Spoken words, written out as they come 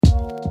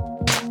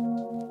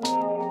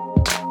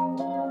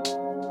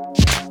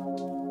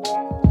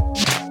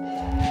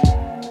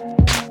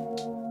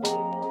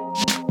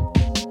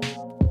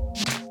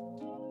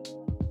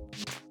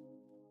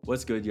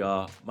What's good,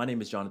 y'all? My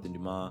name is Jonathan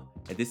Dumas,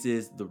 and this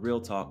is the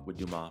Real Talk with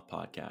Dumas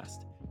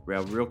podcast. We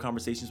have real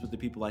conversations with the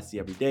people I see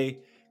every day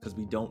because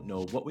we don't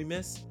know what we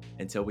miss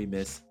until we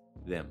miss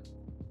them.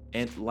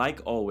 And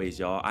like always,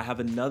 y'all, I have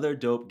another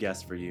dope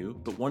guest for you,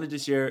 but wanted to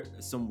share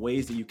some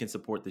ways that you can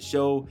support the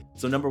show.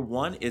 So number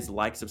one is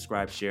like,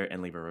 subscribe, share,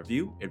 and leave a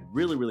review. It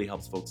really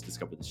helps folks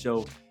discover the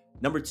show.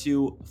 Number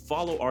two,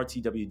 follow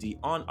RTWD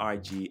on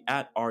IG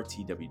at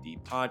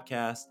RTWD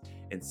Podcast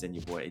and send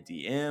your boy a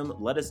DM.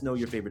 Let us know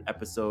your favorite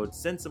episode,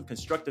 send some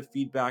constructive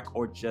feedback,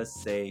 or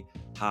just say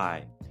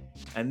hi.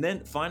 And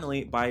then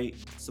finally, by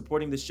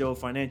supporting the show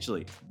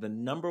financially, the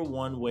number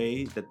one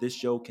way that this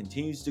show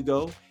continues to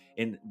go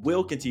and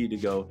will continue to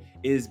go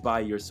is by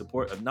your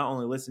support of not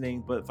only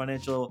listening, but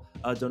financial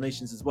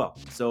donations as well.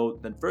 So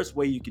the first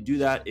way you can do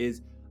that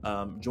is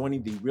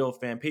joining the Real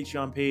Fam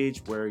Patreon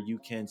page where you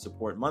can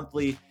support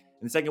monthly.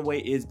 And the second way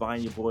is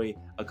buying your boy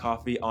a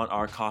coffee on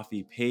our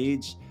coffee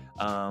page.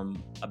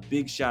 A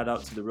big shout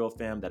out to the Real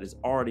Fam that is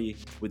already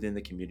within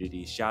the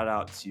community. Shout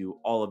out to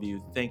all of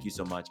you. Thank you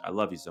so much. I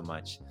love you so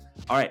much.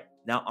 All right,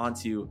 now on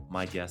to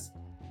my guest.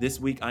 This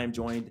week I am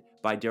joined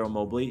by Daryl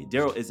Mobley.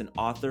 Daryl is an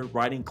author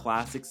writing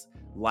classics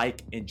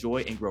like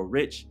Enjoy and Grow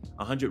Rich,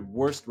 100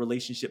 Worst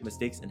Relationship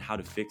Mistakes and How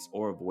to Fix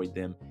or Avoid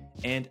Them,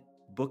 and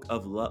Book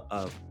of Real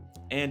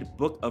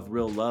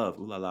Love,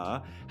 ooh la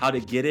la, How to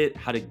Get It,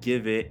 How to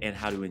Give It, and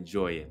How to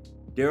Enjoy It.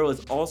 Daryl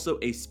is also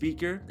a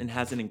speaker and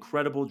has an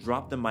incredible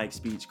drop the mic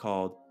speech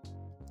called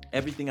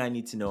Everything I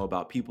Need to Know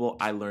About People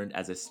I Learned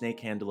as a Snake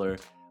Handler,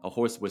 a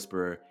Horse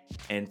Whisperer,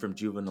 and from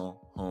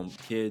Juvenile Home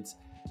Kids.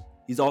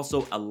 He's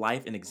also a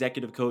life and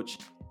executive coach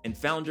and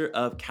founder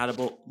of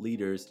Catapult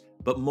Leaders.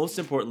 But most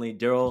importantly,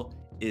 Daryl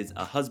is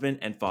a husband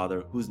and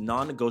father whose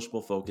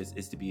non-negotiable focus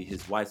is to be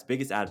his wife's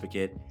biggest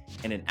advocate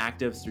and an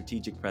active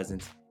strategic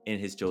presence in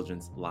his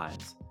children's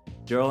lives.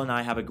 Daryl and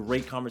I have a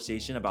great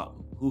conversation about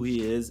who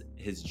he is,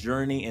 his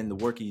journey, and the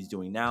work he's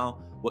doing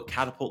now, what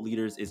Catapult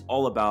Leaders is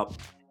all about,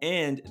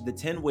 and the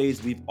 10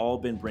 ways we've all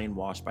been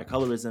brainwashed by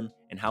colorism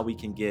and how we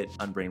can get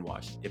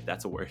unbrainwashed, if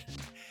that's a word,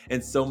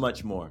 and so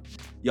much more.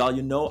 Y'all,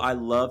 you know I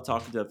love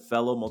talking to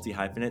fellow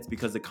multi-hyphenates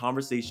because the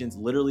conversations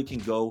literally can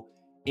go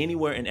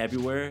anywhere and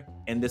everywhere,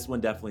 and this one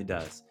definitely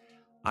does.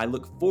 I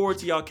look forward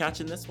to y'all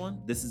catching this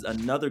one. This is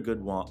another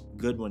good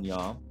one,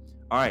 y'all.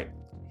 All right,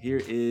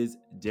 here is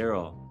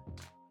Daryl.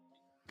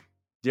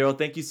 Daryl,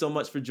 thank you so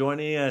much for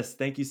joining us.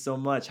 Thank you so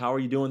much. How are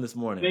you doing this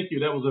morning? Thank you.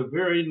 That was a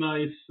very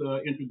nice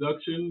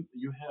introduction.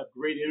 You have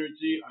great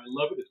energy. I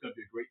love it. It's going to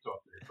be a great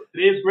talk today. So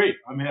today is great.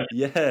 I'm happy.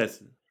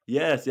 Yes.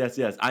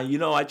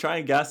 I try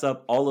and gas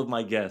up all of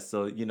my guests.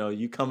 So,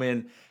 you come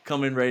in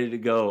ready to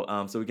go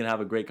so we can have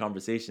a great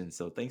conversation.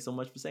 So thanks so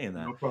much for saying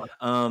that. No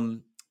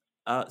problem.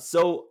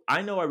 So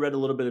I know I read a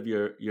little bit of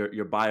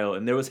your bio,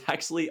 and there was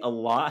actually a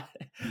lot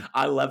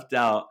I left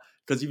out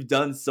because you've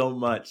done so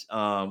much,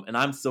 and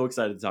I'm so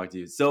excited to talk to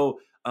you.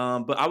 So,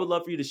 but I would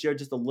love for you to share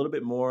just a little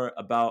bit more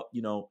about,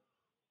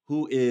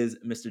 who is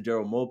Mr.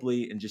 Daryl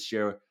Mobley, and just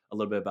share a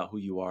little bit about who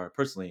you are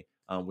personally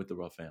with the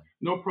Real Fam.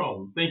 No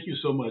problem. Thank you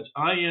so much.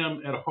 I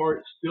am at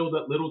heart still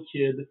that little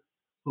kid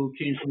who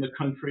came from the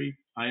country.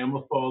 I am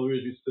a father,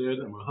 as you said.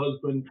 I'm a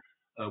husband.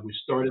 We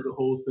started the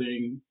whole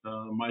thing.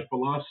 My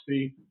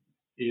philosophy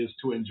is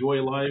to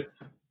enjoy life.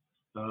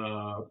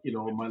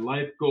 My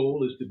life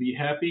goal is to be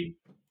happy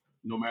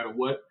no matter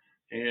what.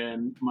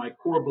 And my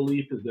core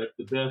belief is that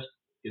the best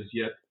is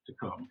yet to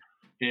come.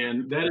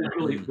 And that is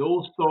really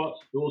those thoughts,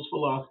 those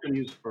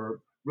philosophies are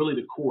really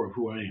the core of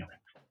who I am.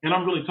 And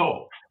I'm really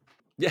tall.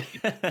 Yeah,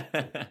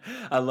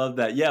 I love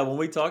that. Yeah, when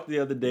we talked the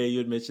other day, you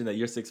had mentioned that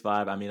you're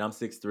 6'5". I mean, I'm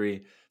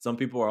 6'3". Some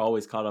people are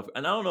always caught off.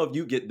 And I don't know if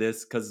you get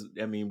this because,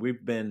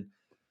 we've been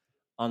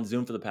on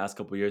Zoom for the past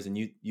couple of years, and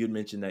you had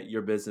mentioned that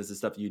your business and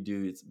stuff you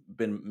do, it's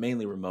been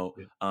mainly remote.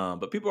 Yeah.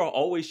 But people are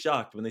always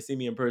shocked when they see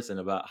me in person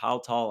about how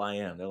tall I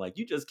am. They're like,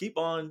 you just keep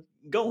on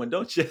going,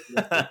 don't you?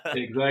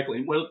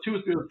 Exactly. Well,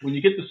 truth is, when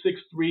you get to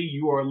 6'3",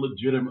 you are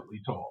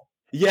legitimately tall.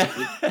 Yeah,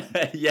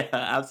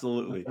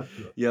 absolutely.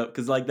 Yeah,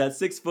 because like that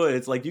 6 foot,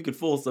 it's like you could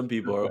fool some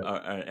people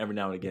every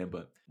now and again,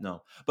 but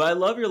no. But I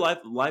love your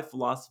life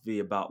philosophy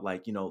about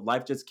like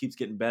life just keeps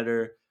getting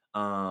better.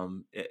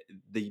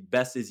 The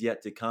best is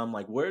yet to come.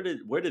 Like where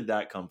did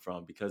that come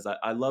from? Because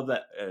I love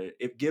that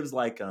it gives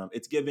like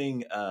it's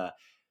giving the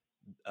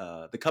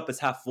cup is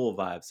half full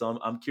vibe. So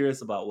I'm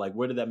curious about like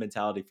where did that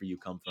mentality for you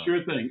come from?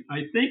 Sure thing.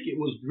 I think it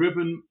was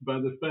driven by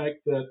the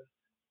fact that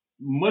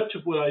much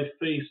of what I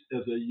faced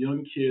as a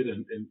young kid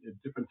and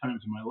at different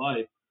times in my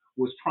life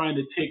was trying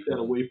to take that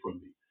away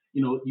from me.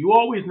 You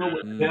always know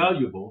what's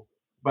valuable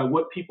by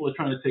what people are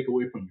trying to take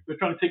away from you. If they're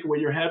trying to take away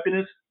your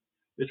happiness,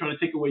 they're trying to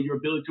take away your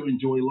ability to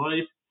enjoy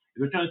life, if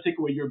they're trying to take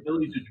away your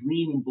ability to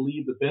dream and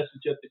believe the best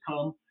is yet to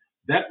come,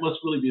 that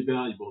must really be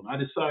valuable. And I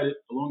decided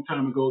a long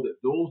time ago that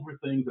those were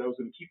things that I was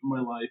going to keep in my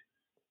life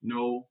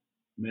no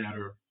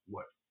matter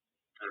what.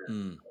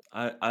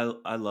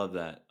 I love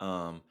that.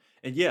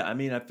 And yeah,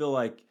 I feel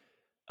like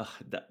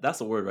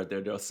that's a word right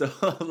there, though. So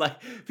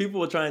like people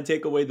will try and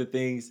take away the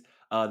things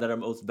that are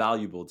most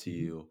valuable to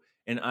you,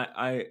 and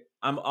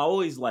I'm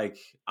always like,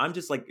 I'm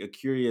just like a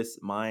curious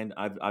mind.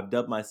 I've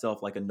dubbed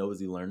myself like a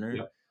nosy learner.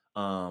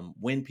 Yeah.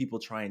 When people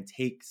try and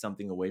take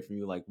something away from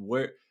you, like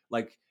where,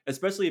 like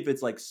especially if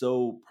it's like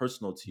so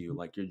personal to you, Mhm.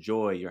 like your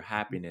joy, your Mhm.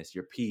 happiness,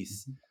 your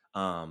peace, Mhm.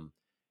 um,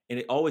 and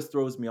it always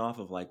throws me off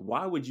of like,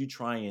 why would you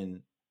try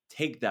and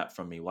take that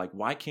from me? Like,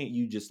 why can't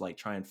you just like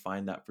try and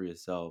find that for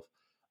yourself?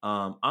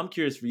 I'm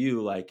curious for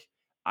you, like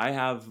I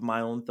have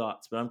my own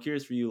thoughts, but I'm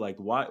curious for you, like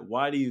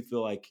why do you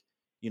feel like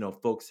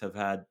folks have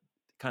had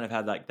kind of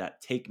had like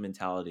that take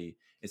mentality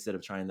instead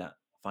of trying that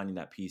finding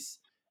that peace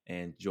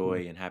and Yeah.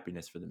 joy and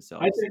happiness for I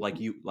themselves think, like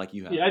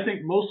you have. yeah, I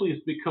think mostly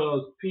it's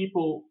because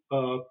people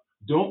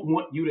don't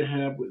want you to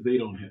have what they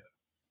don't have.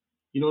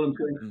 You know what I'm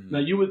saying? Now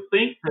Hmm. you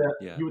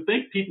Yeah. would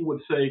think people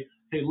would say,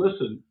 "Hey,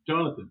 listen,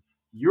 Jonathan,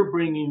 you're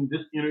bringing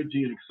this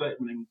energy and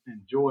excitement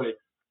and joy.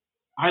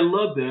 I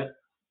love that.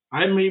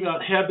 I may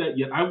not have that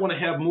yet. I want to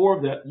have more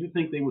of that." You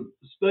think they would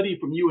study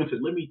from you and say,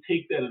 "Let me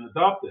take that and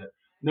adopt that."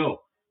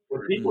 No.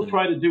 What people Hmm.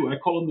 try to do, I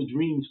call them the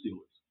dream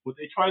stealers. What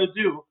they try to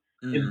do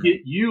is Mm.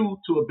 get you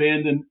to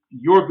abandon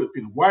your good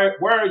feeling. Why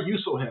are you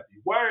so happy?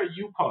 Why are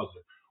you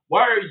positive?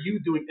 Why are you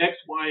doing X,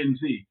 Y, and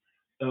Z?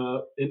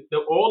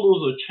 All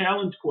those are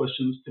challenge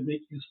questions to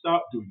make you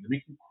stop doing, to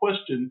make you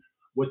question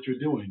what you're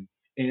doing.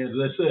 And as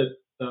I said,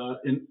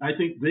 and I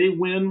think they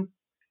win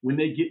when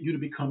they get you to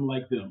become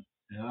like them.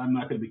 And I'm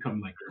not going to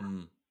become like them.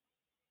 Mm.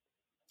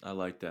 I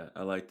like that.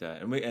 I like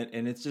that.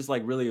 And it's just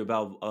like really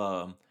about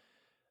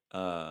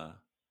uh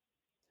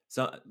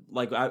so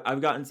like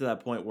I've gotten to that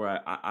point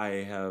where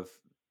I have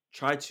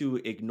tried to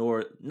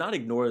ignore, not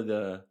ignore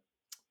the,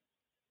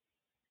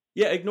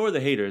 yeah, ignore the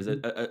haters,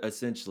 Mhm.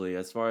 essentially,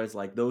 as far as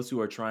like those who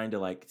are trying to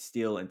like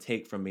steal and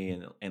take from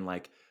me, and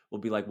like will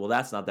be like, well,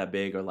 that's not that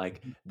big, or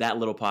like that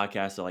little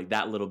podcast, or like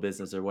that little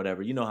business, or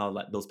whatever. You know how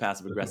like those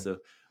passive That's right.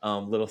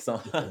 aggressive little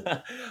song.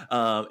 That's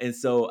right. And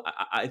so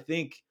I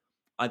think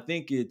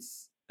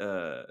it's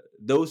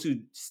those who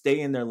stay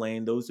in their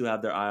lane, those who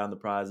have their eye on the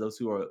prize, those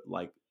who are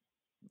like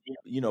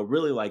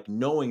really like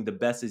knowing the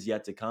best is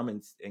yet to come,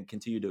 and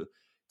continue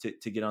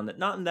to get on that,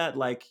 not in that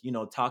like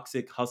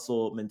toxic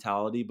hustle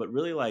mentality, but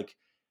really like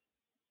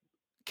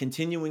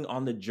continuing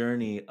on the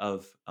journey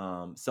of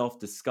self Yeah.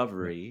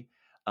 discovery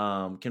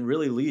can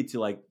really lead to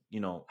like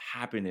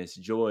happiness,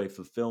 joy,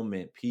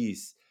 fulfillment,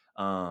 peace,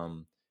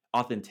 um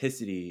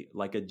authenticity,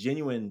 like a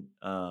genuine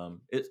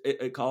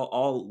it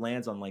all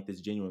lands on like this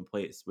genuine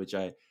place, which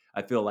I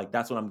feel like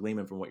that's what I'm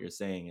gleaming from what you're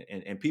saying.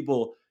 And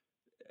people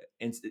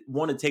and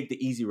want to take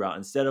the easy route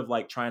instead of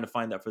like trying to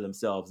find that for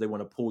themselves. They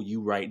want to pull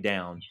you right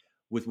down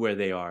with where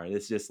they are.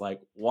 It's just like,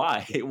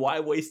 why? Yeah. Why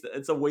waste?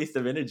 It's a waste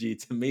of energy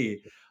to That's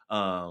me.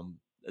 right.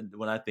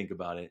 When I think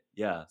about it.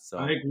 Yeah. I So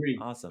agree.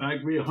 awesome. I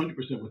agree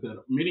 100% with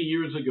that. Many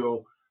years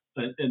ago,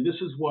 and this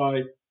is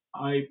why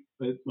my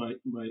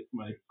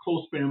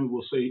close family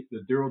will say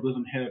that Daryl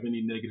doesn't have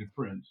any negative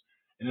friends,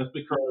 and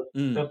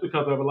Mm, that's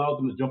because I've allowed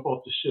them to jump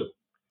off the ship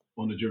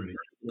on the journey.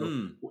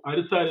 mm, I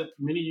decided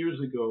many years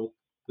ago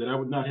that I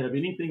would not have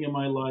anything in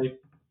my life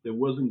that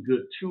wasn't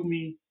good to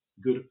me,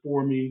 good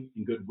for me,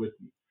 and good with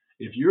me.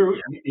 If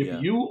yeah.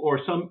 you or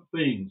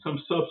something, some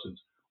substance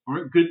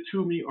aren't good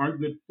to me, aren't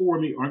good for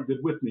me, aren't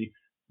good with me,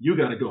 you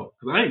got to go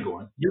because I ain't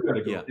going. You got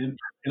to go. Yeah. And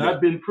Yeah.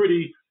 I've been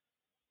pretty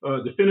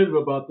definitive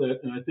about that,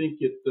 and I think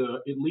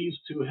it leads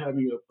to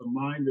having a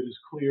mind that is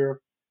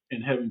clear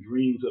and having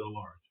dreams that are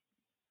large.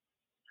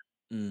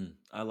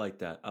 I like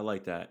that. I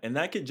like that. And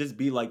that could just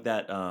be like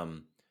that.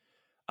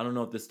 I don't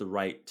know if this is the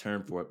right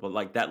term for it, but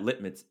like that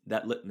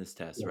litmus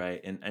test, Yeah.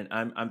 right? And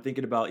I'm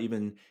thinking about,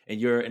 even, and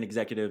you're an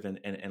executive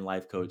and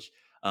life coach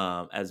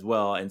as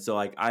well. And so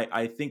like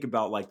I think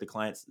about like the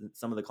clients,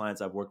 some of the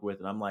clients I've worked with,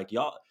 and I'm like,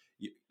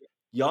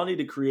 y'all need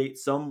to create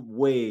some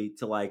way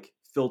to like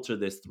filter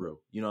this through.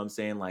 You know what I'm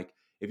saying? Like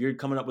if you're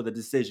coming up with a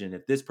decision,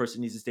 if this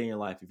person needs to stay in your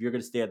life, if you're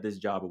going to stay at this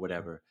job or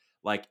whatever,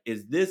 like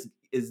is this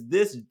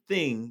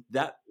thing,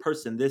 that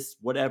person, this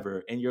whatever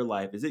in your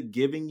life, is it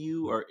giving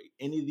you or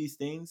any of these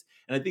things?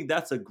 And I think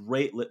that's a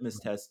great litmus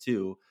test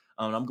too.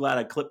 I'm glad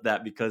I clipped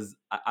that, because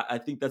I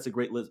think that's a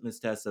great litmus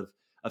test of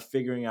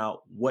figuring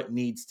out what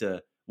needs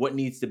to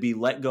be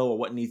let go, or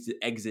what needs to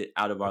exit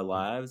out of our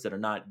lives that are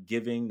not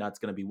giving, not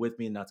going to be with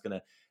me, and not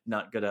gonna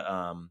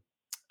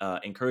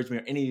encourage me,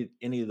 or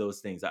any of those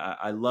things.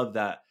 I love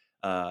that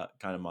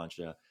kind of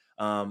mantra.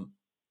 Um,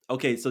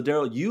 okay, so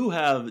Daryl, you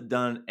have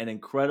done an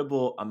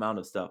incredible amount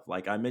of stuff.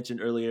 Like I mentioned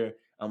earlier,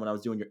 when I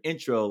was doing your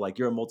intro, like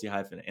you're a multi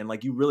hyphen, and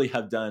like you really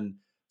have done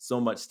so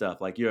much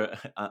stuff. Like you're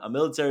a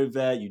military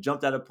vet. You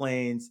jumped out of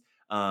planes.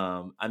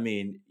 I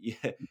mean,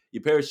 you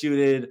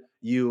parachuted.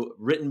 You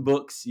written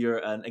books. You're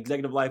an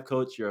executive life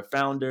coach. You're a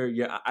founder.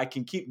 I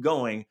can keep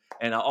going,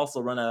 and I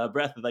also run out of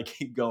breath if I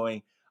keep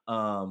going.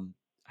 Um,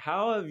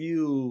 how have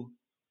you,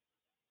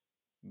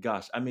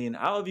 gosh, I mean,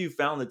 how have you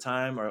found the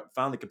time or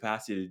found the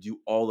capacity to do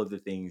all of the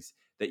things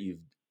that you've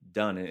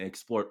done and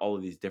explored all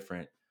of these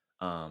different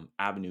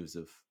avenues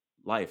of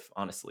life,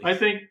 honestly? I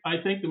think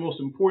the most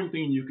important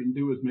thing you can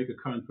do is make a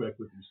contract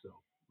with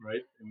yourself,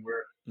 right?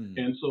 Mm,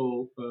 And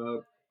so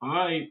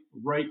I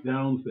write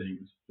down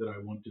things that I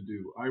want to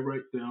do. I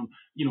write down,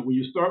 when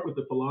you start with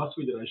the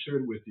philosophy that I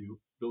shared with you,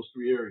 those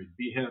three areas: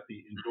 be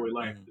happy, enjoy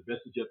life, Mhm. the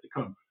best is yet to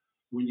come.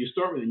 When you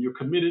start with it, and you're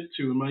committed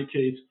to, in my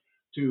case,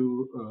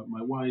 to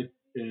my wife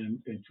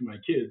and to my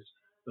kids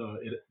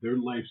at their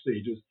life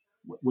stages.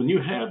 When you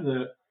have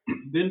that,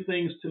 then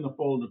things tend to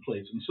fall into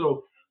place. And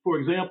so, for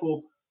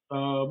example,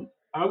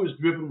 I was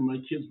driven when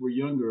my kids were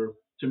younger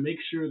to make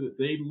sure that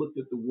they looked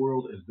at the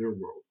world as their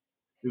world.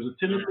 There's a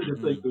tendency to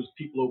think Mhm. there's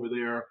people over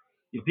there.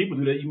 People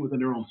do that even within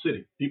their own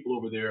city. People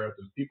over there,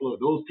 there's people,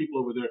 those people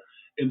over there,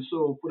 and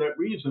so for that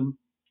reason,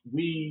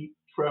 we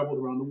traveled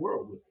around the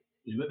world with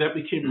it. That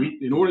became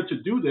in Mhm. order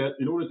to do that,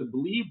 in order to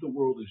believe the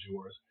world is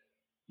yours.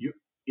 You,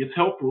 it's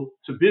helpful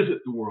to visit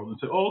the world and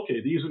say, oh,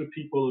 okay, these are the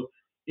people of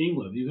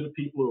England, these are the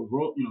people of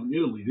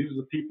Italy, these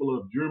are the people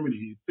of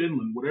Germany,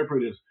 Finland, whatever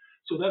it is.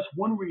 So that's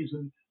one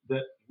reason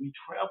that we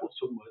traveled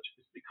so much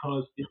is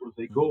because it was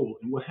a Mhm. goal.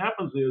 And what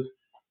happens is,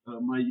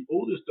 my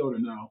oldest daughter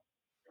now,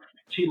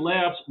 she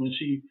laughs when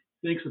she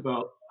thinks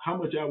about how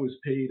much I was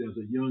paid as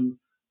a young,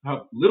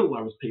 how little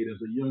I was paid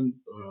as a young,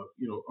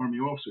 Army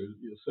officer,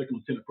 second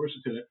lieutenant, first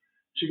lieutenant.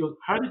 She goes,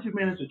 "How did you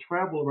manage Mhm. to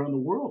travel around the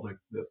world like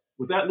this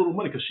with that little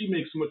money?" Because she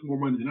makes so much more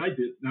money than I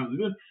did now and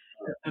then.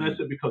 And I Mhm.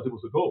 said, because it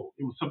was a goal.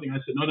 It was something I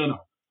said, no, no, no.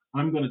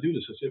 I'm going to do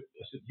this. I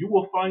said, you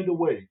will find a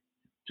way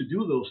to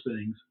do those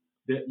things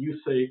that you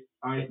say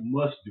I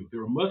must do.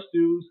 There are must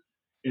dos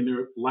and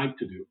there are like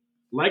to do.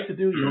 Like to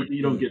do,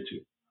 you don't Mhm. get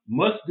to.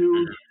 Must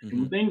do, and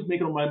when Mhm. things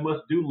make it on my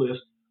must do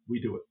list,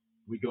 we do it.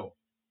 We go.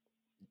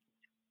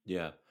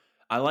 Yeah.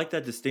 I like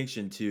that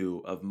distinction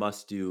too of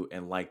must do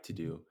and like to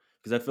do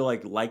because I feel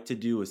like to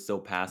do is so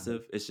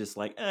passive. It's just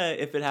like,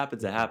 if it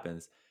happens, it Yeah,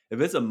 happens. If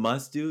it's a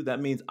must do, that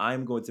means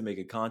I'm going to make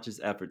a conscious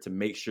effort to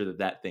make sure that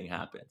that thing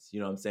that's right. happens. You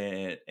know what I'm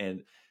saying?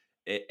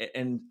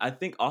 And I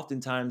think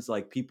oftentimes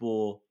like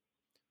people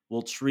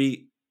will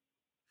treat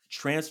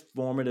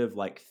transformative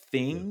like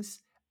Yeah,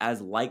 things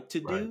as like to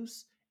right.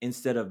 do's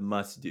instead of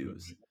must Right.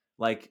 do's.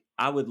 Like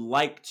I would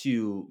like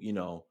to,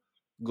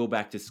 go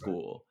back to Right.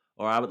 school,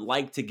 or I would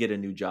like to get a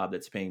new job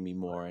that's paying me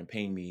more and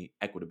paying me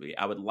equitably.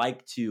 I would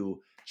like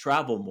to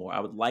travel more. I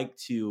would like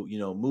to,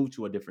 move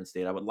to a different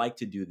state. I would like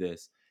to do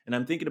this. And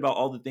I'm thinking about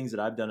all the things that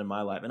I've done in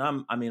my life. And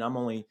I'm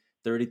only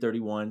 30,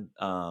 31,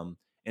 and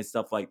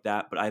stuff like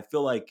that. But I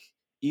feel like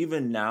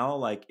even now,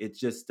 like it's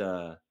just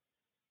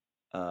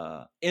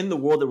in the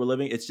world that we're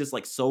living, it's just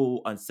like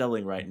so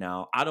unsettling right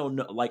now. I don't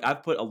know, like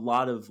I've put a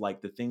lot of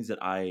like the things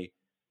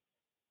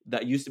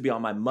that used to be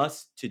on my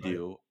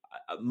Right.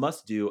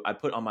 must do, I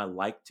put on my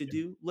like to Yeah,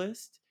 do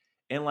list.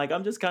 And like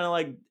I'm just kind of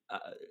like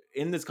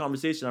in this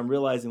conversation I'm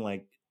realizing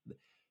like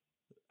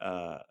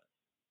uh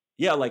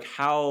yeah, like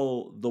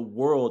how the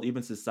world,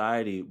 even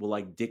society, will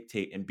like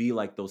dictate and be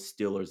like those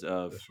stealers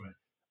of that's right.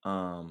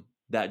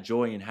 that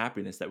joy and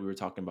happiness that we were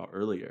talking about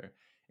earlier.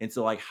 And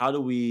so like how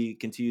do we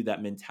continue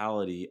that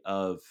mentality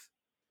of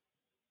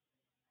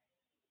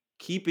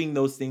keeping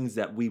those things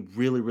that we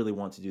really, really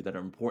want to do that are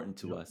important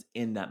to Yeah. us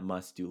in that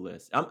must do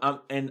list.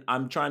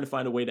 I'm trying to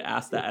find a way to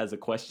ask Yeah. that as a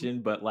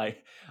question, but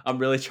like I'm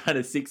really trying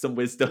to seek some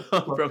wisdom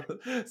Well, from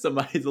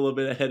somebody who's a little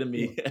bit ahead of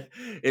yeah. me.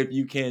 If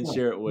you can Yeah.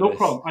 share it with No us.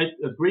 problem.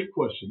 A great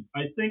question.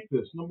 I think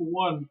this. Number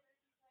one,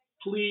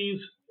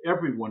 please,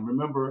 everyone,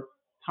 remember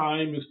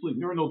time is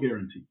fleeting. There are no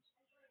guarantees.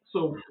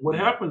 So what Mm,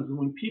 happens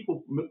when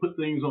people put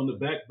things on the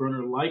back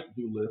burner like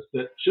do list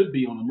that should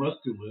be on a must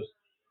do list?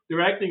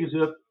 They're acting as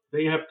if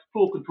they have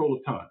full control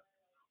of time.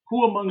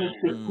 Who mm,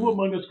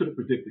 among us could have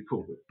predicted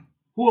COVID?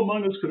 Who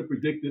among us could have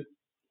predicted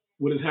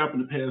what has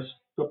happened the past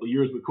couple of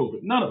years with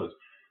COVID? None of us.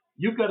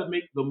 You've got to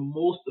make the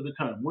most of the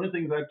time. One of the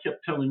things I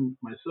kept telling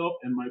myself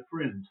and my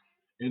friends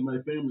and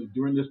my family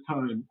during this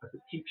time, I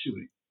said, keep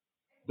shooting.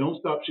 Don't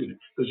stop shooting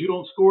because you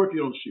don't score if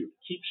you don't shoot.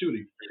 Keep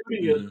shooting.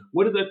 Shooting is, mhm,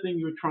 what is that thing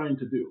you're trying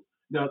to do?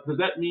 Now, does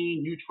that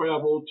mean you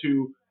travel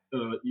to,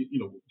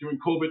 during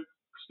COVID,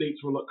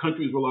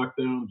 countries were locked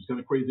down. It was kind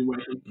of crazy.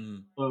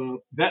 mm,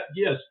 That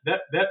yes,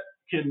 that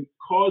can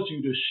cause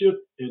you to shift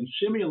and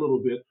shimmy a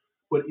little bit.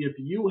 But if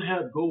you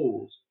have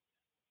goals,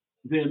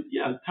 then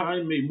yeah,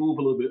 time may move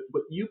a little bit,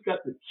 but you've got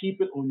to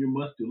keep it on your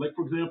must do. Like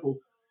for example,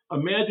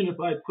 imagine if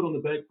I put on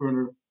the back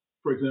burner,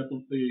 for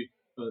example, the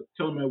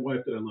telling my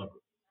wife that I love her.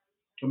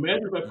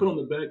 Imagine if I put on mm,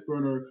 the back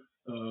burner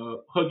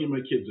hugging my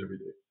kids every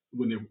day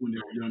when they're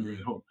younger at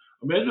mm, home.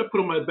 Imagine I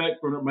put on my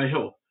back burner my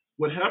health.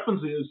 What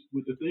happens is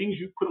with the things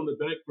you put on the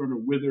back burner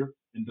wither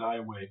and die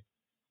away.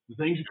 The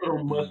things you put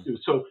on must mm, do.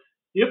 So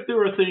if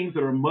there are things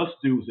that are must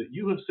do's that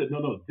you have said, no,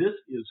 no, this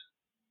is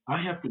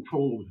I have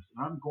control over this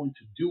and I'm going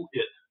to do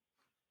it,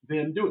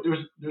 then do it.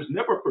 There's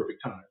never a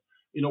perfect time.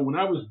 When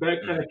I was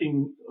mm,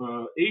 backpacking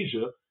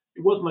Asia,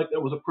 it wasn't like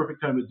that was a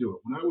perfect time to do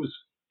it. When I was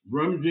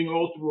rummaging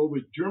all through over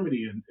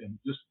Germany and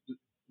just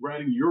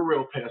riding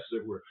Eurail passes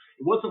everywhere,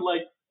 it wasn't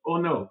like, oh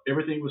no,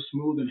 everything was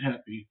smooth and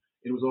happy.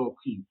 It was all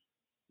clean.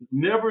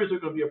 Never is there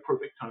going to be a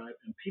perfect time,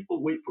 and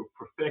people wait for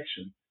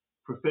perfection.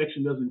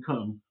 Perfection doesn't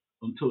come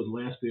until the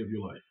last day of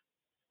your life.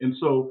 And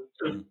so,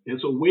 mm, and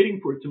so waiting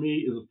for it to me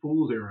is a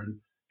fool's errand.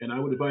 And I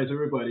would advise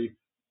everybody,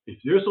 If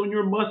there's on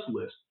your must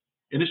list,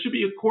 and it should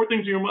be core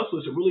things on your must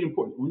list are really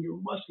important on your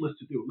must list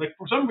to do. Like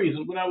for some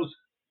reason, when I was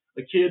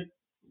a kid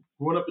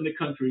growing up in the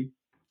country,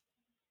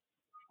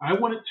 I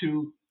wanted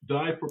to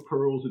dive for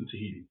pearls in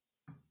Tahiti.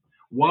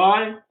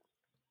 Why?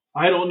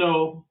 I don't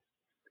know.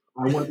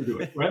 I wanted to do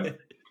it, right?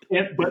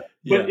 But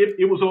Yeah.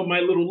 it was on my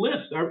little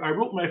list. I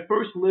wrote my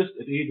first list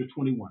at the age of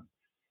 21.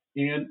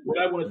 And what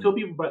I want to tell Mm,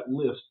 people about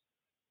lists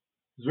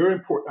is very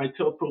important. I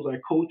tell pros I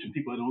coach and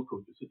people I don't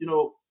coach. I said,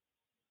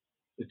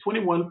 at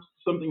 21,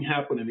 something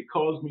happened and it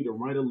caused me to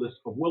write a list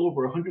of well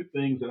over 100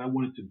 things that I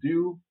wanted to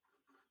do,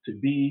 to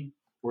be,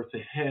 or to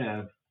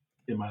have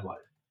in my life.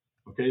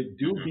 Okay,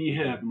 do, be,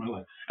 mm-hmm. have in my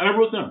life. And I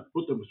wrote them.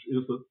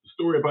 It's a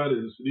story about it.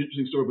 It's an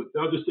interesting story, but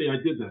I'll just say I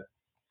did that.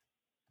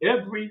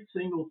 Every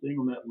single thing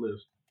on that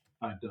list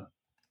I've done.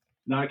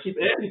 Now I keep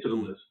adding to the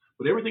Mm, list,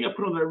 but everything I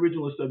put on that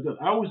original list I've done.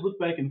 I always look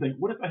back and think,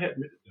 what if I hadn't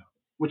written it down?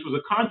 Which was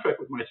a contract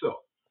with myself.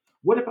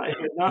 What if I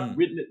had not mm,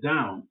 written it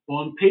down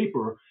on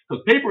paper?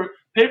 Because paper.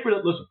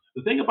 Listen,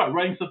 the thing about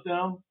writing stuff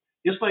down,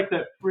 it's like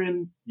that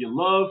friend you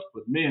love,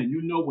 but man,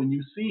 when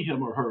you see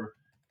him or her,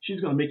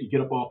 she's gonna make you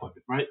get up off of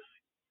it, right?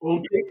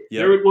 On paper,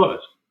 there yep. it was.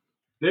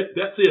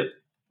 That's it.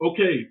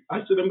 Okay, I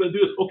said I'm going to do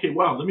this. Okay,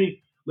 wow. Let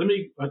me.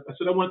 I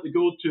said I wanted to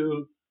go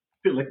to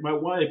like my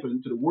wife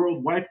and to the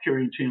World Wife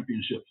Carrying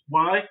Championships.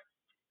 Why?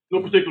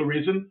 No Mm, particular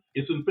reason.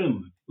 It's in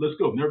Finland. Let's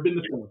go. Never been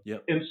to Finland.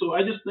 yep. And so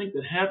I just think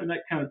that having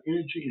that kind of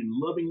energy and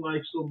loving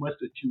life so much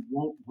that you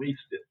won't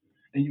waste it,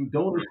 and you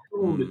don't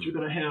assume that you're Mm,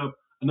 going to have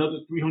another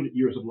 300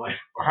 years of life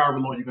or however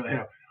long you're going to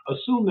have.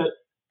 Assume that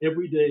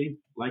every day,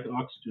 like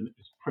oxygen,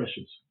 is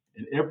precious,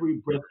 and every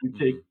breath we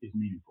take mhm. is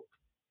meaningful.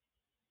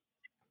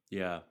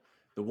 Yeah.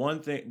 The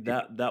one thing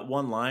that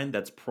one line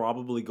that's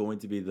probably going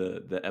to be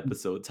the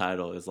episode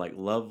title is like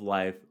love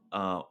life.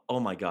 Oh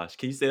my gosh.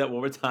 Can you say that one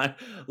more time?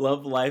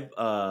 Love life.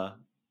 Oh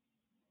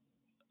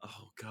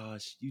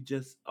gosh. You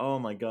just oh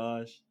my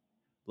gosh.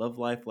 Love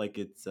life like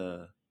it's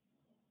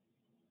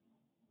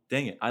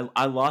dang it.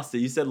 I lost it.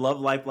 You said love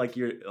life like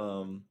you're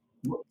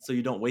so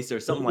you don't waste it or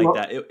something like Well,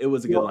 that. It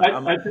was a good Well, line.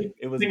 I'm I think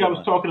it was a thing I good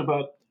was line. talking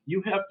about,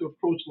 you have to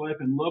approach life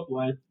and love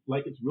life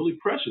like it's really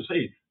precious.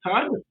 Hey,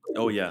 time is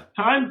Oh precious. yeah.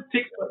 Time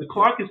ticks. The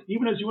Yep. clock is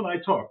even as you and I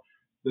talk.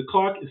 The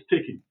clock is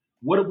ticking.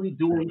 What are we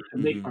doing to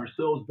make Mhm.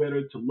 ourselves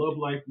better, to love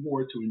life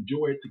more, to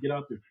enjoy it, to get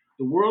out there?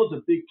 The world's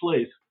a big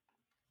place.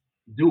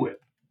 Do it.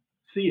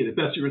 See it if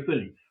that's your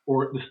thing.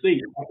 Or the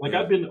state. Like Yeah.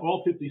 I've been to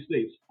all 50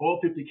 states, all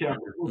 50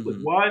 capitals.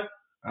 Mhm. Why?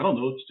 I don't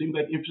know. It seems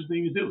like interesting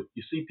thing to do.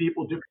 You see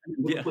people different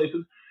Yeah.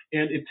 places,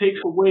 and it takes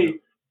away, Yep.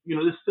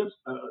 this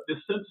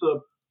sense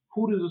of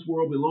who does this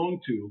world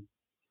belong to.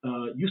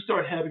 You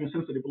start having a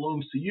sense that it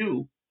belongs to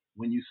you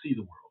when you see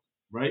the world,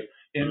 right?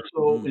 And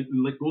so, Mm,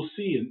 and like go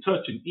see and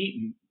touch and eat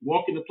and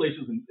walk into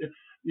places and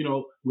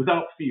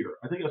without fear.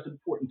 I think that's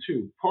important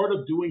too. Part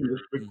of doing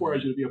this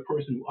requires mhm. you to be a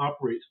person who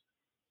operates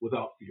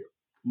without fear.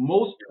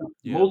 Most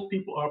Yeah. most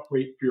people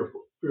operate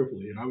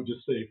fearfully, and I would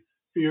just say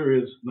fear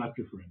is not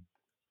your friend.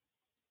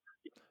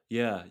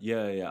 Yeah,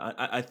 yeah, yeah.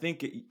 I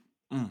think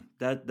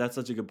that's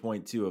such a good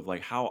point too of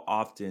like how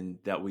often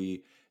that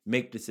we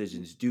make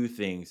decisions, do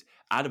things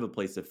out of a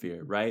place of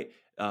fear, right?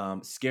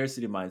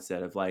 Scarcity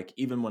mindset of like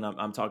even when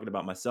I'm talking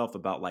about myself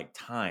about like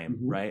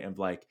time, Mm-hmm. right? And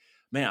like,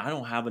 man, I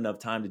don't have enough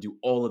time to do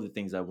all of the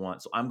things I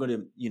want, so I'm gonna,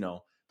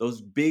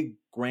 those big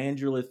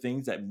granular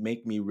things that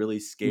make me really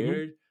Mm-hmm.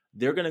 scared,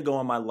 they're gonna go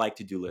on my like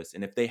to do list,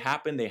 and if they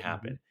happen, they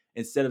Mm-hmm. happen.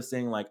 Instead of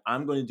saying like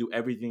I'm going to do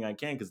everything I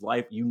can because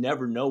life, you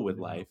never know with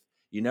You know. life,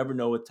 you never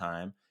know with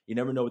time. You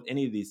never know with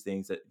any of these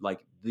things that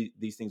like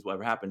these things will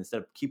ever happen.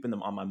 Instead of keeping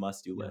them on my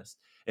must do Yeah. list,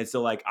 and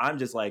so like I'm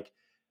just like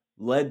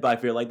led by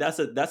fear. Like that's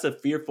a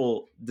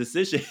fearful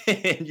decision.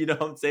 You know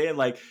what I'm saying?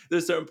 Like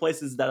there's certain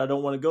places that I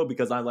don't want to go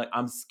because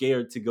I'm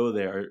scared to go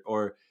there,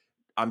 or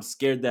I'm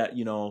scared that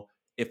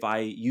if I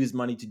use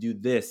money to do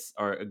this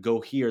or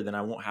go here, then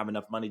I won't have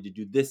enough money to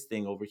do this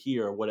thing over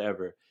here or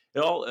whatever. It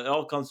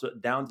all comes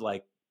down to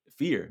like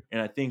fear,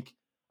 and I think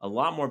a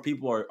lot more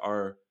people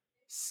are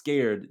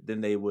scared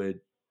than they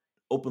would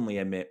openly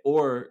admit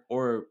or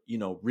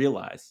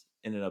realize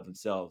in and of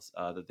themselves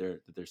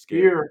that they're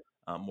scared Fear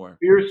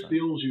more fear of the time.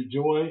 steals your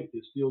joy.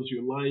 It steals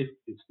your life.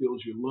 It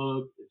steals your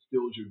love. It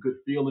steals your good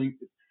feeling.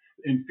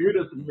 And fear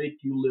doesn't Mm, make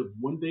you live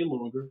one day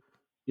longer.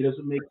 It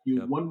doesn't make you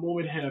yep. one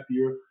moment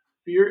happier.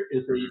 Fear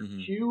is a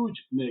Hmm. huge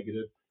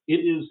negative.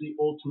 It is the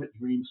ultimate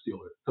dream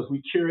stealer because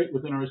we carry it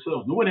within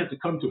ourselves. No one has to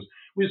come to us.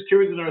 We just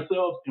carry it in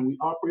ourselves and we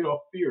operate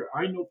off fear.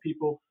 I know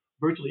people,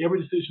 virtually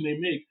every decision they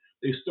make,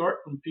 they start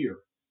from fear.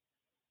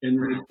 And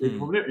they Mm,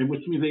 from there, and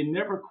which means they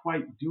never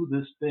quite do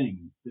this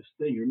thing.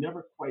 You're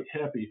never quite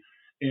happy.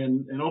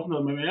 And often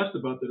I'm asked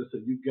about that. I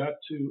said, you got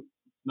to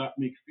not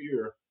make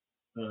fear,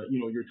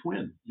 your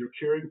twin. You're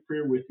carrying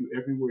fear with you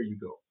everywhere you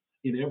go,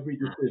 in every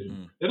decision.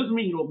 mm, That doesn't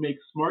mean you don't make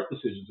smart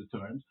decisions at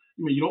times.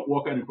 I mean, you don't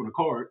walk out in front of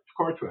car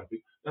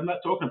traffic. I'm not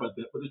talking about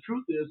that. But the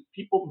truth is,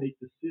 people make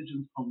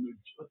decisions on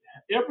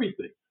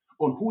everything,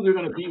 on who they're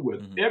going to be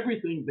with, mm,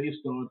 everything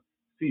based on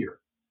fear.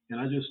 And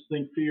I just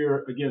think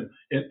fear again,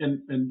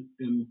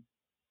 and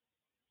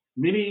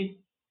many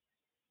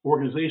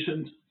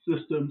organizations,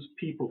 systems,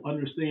 people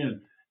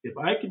understand if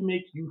I can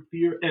make you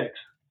fear X,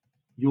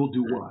 you'll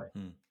do Y.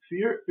 Mm.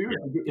 Fear is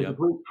a Yep.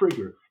 great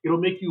trigger. It'll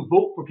make you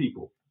vote for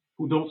people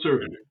who don't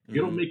serve you.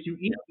 It'll Mm-hmm. make you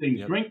eat things,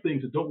 Yep. drink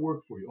things that don't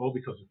work for you, all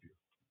because of fear.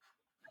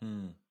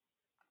 Mm.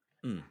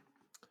 Mm.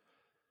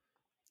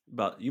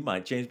 But you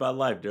might change my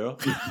life, Daryl.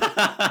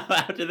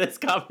 After this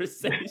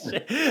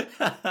conversation.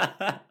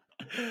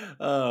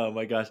 Oh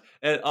my gosh.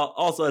 And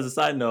also, as a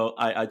side note,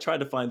 I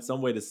tried to find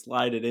some way to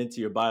slide it into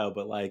your bio,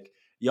 but like,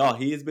 y'all,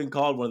 he's been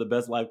called one of the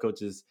best life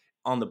coaches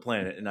on the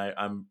planet, and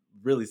I'm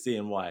really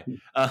seeing why.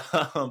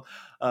 Um,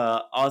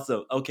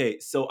 awesome. Okay,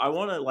 so I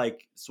want to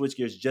like switch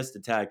gears just a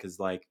tad because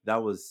like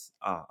that was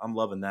I'm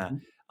loving that.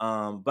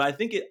 Mhm. But I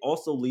think it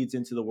also leads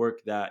into the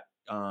work that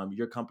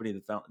your company,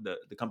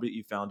 the company that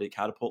you founded,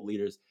 Catapult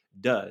Leaders,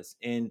 does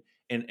and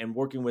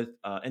working with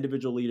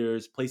individual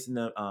leaders, placing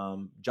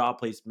them job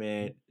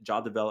placement,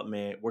 job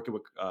development, working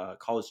with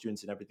college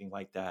students and everything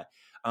like that.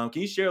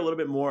 Can you share a little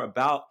bit more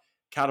about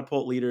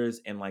Catapult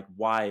Leaders and like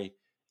why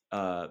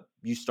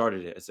you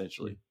started it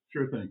essentially?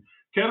 Sure thing.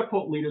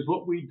 Catapult Leaders,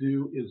 what we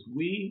do is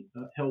we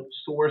help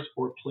source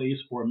or place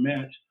or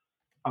match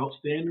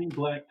outstanding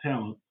Black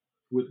talent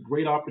with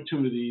great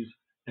opportunities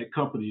at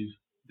companies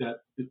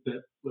that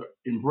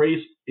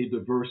embrace a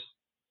diverse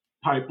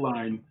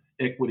pipeline,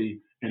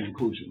 equity, and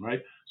inclusion,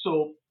 right?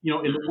 So, in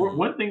the Mm-hmm.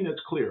 one thing that's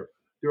clear,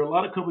 there are a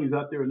lot of companies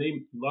out there, and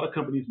a lot of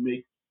companies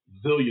make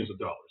zillions of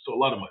dollars. So a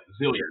lot of money,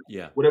 zillions,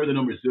 Yeah. whatever the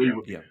number is, zillion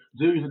would be, Yeah.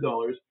 zillions of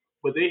dollars.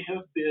 But they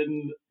have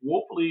been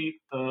woefully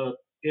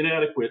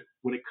inadequate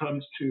when it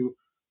comes to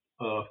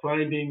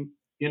finding,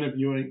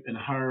 interviewing, and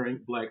hiring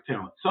Black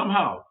talent.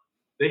 Somehow,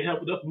 they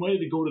have enough money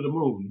to go to the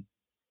moon,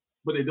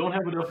 but they don't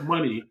have enough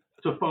money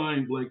to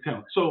find Black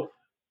talent. So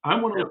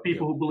I'm one of those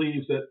people Yep. who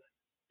believes that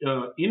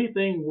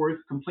anything worth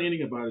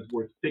complaining about is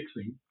worth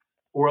fixing,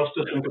 or else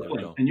just don't There we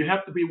complain. go. And you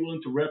have to be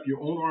willing to wrap your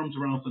own arms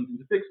around something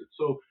to fix it.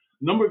 So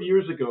a number of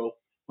years ago,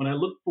 when I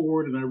looked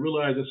forward and I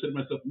realized, I said to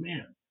myself,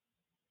 man,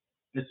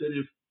 I said,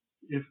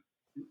 if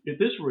at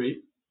this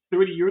rate,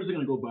 30 years are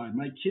going to go by,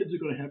 my kids are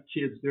going to have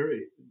kids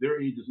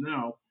their ages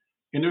now,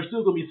 and they're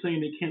still going to be saying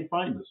they can't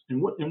find us.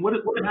 And what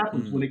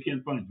happens when Mm-hmm. they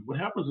can't find you? What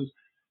happens is,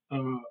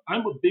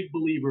 I'm a big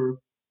believer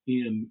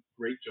in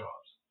great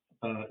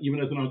jobs, even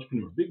as an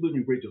entrepreneur. Big believer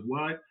in great jobs.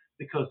 Why?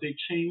 Because they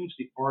change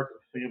the arc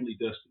of family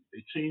destiny.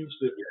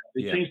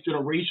 They Yeah. change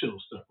generational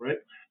stuff, right?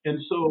 And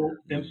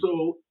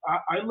so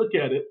I look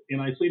at it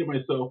and I say to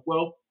myself,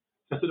 well,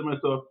 I said to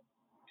myself,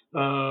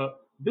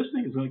 this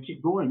thing is going to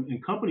keep going,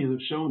 and companies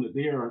have shown that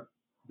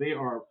they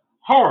are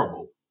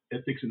horrible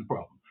at fixing the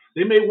problem.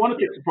 They may want to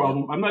fix the Yep.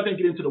 problem. I'm not going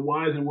to get into the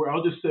whys and where.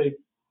 I'll just say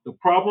the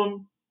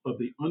problem of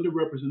the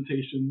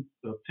underrepresentation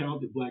of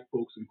talented Black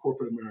folks in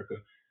corporate America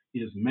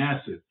is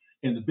massive,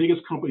 and the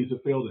biggest companies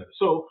have failed at it.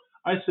 So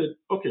I said,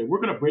 okay, we're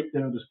going to break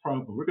down this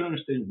problem. We're going to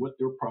understand what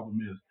their problem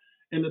is.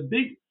 And the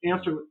big Mm.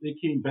 answer they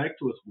came back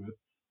to us with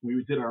when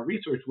we did our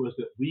research was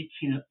that we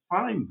can't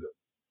find them.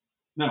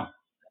 Now,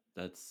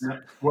 That's yeah.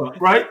 Well,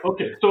 right?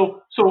 Okay.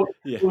 So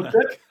yeah. instead,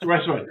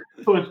 that's right.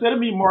 So instead of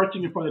me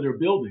marching in front of their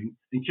building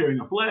and carrying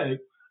a flag,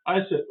 I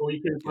said, "Oh,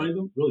 you can't Yep. find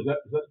them? Really? Is that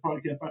the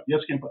problem? You can't find? Yes,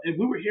 you can't find." And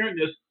we were hearing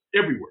this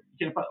everywhere. You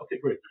can't find. Okay,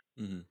 great.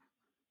 Mm-hmm.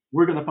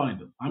 We're going to find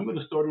them. I'm going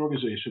to start an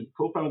organization,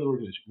 co-found an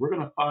organization. We're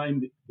going to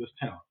find this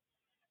talent.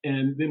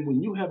 And then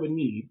when you have a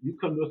need, you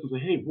come to us and say,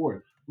 "Hey,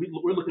 board,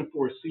 we're looking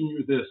for a senior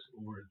this,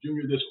 or a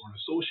junior this, or an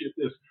associate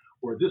this,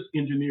 or this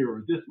engineer,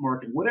 or this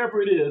market,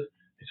 whatever it is."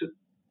 I said,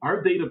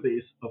 our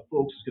database of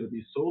folks is going to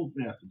be so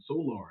massive, so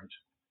large,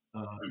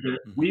 that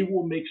we Mm-hmm.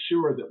 will make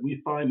sure that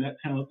we find that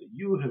talent that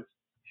you have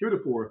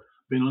heretofore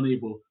been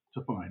unable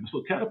to find.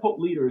 So Catapult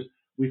Leaders,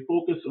 we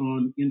focus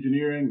on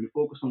engineering, we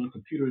focus on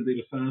computer and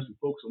data science, we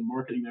focus on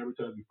marketing and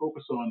advertising, we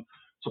focus on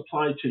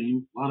supply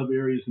chain, a lot of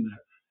areas in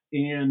that.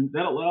 And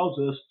that allows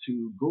us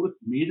to go to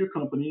major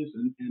companies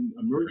and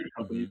emerging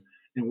Mm-hmm. companies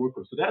and work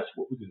with. So that's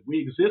what we did. We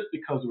exist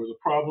because there was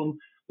a problem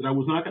that I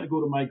was not going to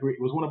go to my grave.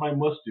 It was one of my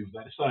must do's.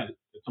 I decided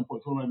at some point,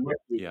 it's one of my must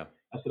do's. Yeah.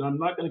 I said, I'm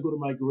not going to go to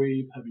my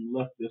grave having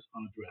left this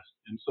unaddressed.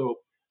 And so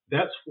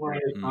that's why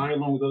Mm. I,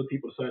 along with other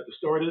people, decided to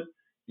start it.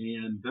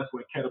 And that's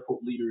why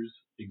Catapult Leaders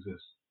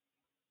exists.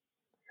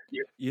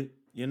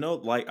 You know,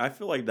 like I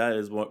feel like that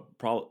is what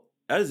probably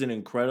that is an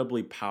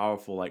incredibly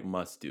powerful like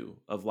must do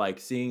of like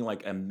seeing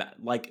like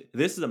like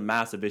this is a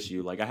massive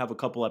issue. Like I have a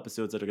couple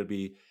episodes that are gonna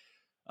be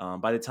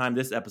by the time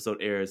this episode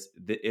airs,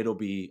 it'll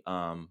be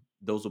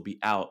those will be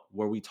out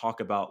where we talk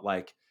about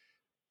like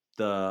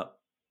the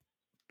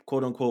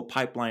quote unquote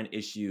pipeline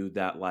issue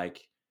that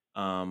like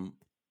um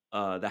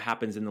that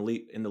happens in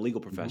in the legal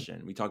Mm-hmm.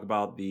 profession. We talk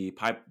about the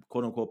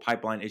quote unquote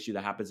pipeline issue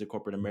that happens in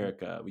corporate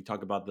America. We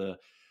talk about the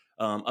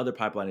other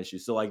pipeline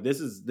issues. So like this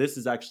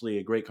is actually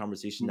a great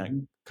conversation that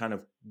Mm-hmm. kind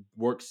of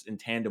works in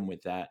tandem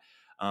with that.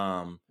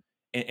 Um,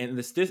 and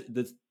the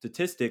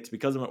statistics,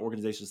 because I'm an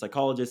organizational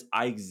psychologist,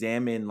 I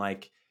examine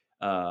like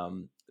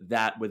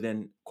that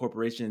within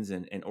corporations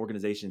and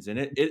organizations, and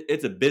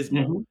it's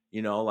abysmal. Mm-hmm.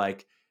 You know,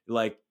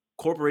 like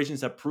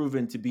corporations have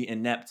proven to be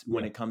inept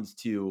when Yeah. it comes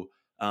to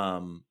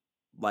um,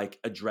 like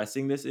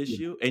addressing this Yeah.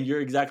 issue. And you're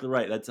exactly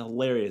right. That's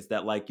hilarious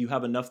that like you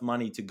have enough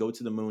money to go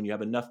to the moon, you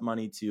have enough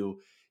money to,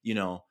 you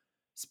know,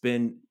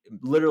 spend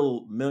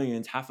literal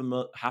millions, half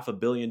a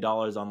billion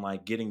dollars on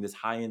like getting this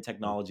high end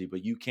technology,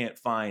 but you can't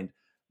find,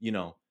 you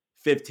know,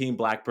 15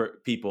 black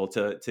people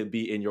to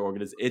be in your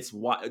organization. It's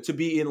to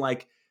be in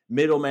like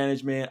middle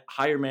management,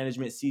 higher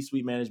management,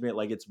 C-suite management.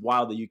 Like it's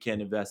wild that you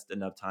can't invest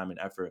enough time and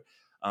effort.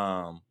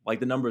 Like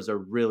the numbers are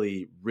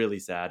really, really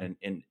sad,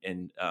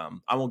 and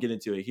I won't get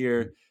into it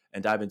here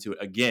and dive into it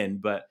again,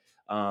 but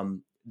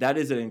that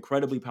is an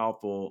incredibly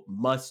powerful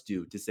must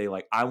do to say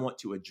like I want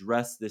to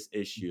address this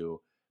issue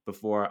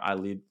before I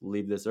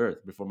leave this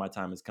earth, before my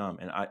time has come.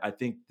 And I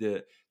think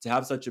that to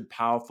have such a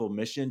powerful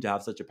mission, to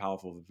have such a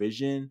powerful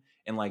vision,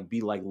 and like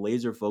be like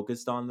laser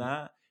focused on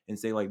that, and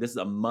say like this is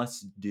a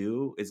must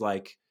do, is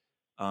like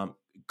um,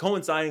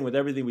 coinciding with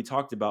everything we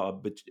talked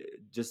about, but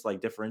just like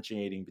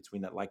differentiating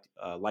between that like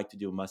to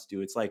do and must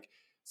do. It's like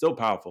so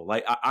powerful.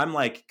 Like I'm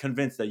like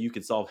convinced that you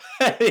could solve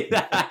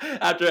that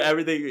after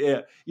everything,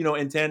 yeah, you know,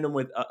 in tandem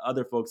with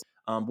other folks.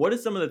 What are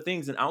some of the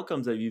things and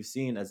outcomes that you've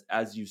seen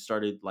as you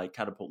started like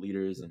Catapult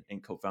Leaders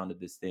and co-founded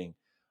this thing,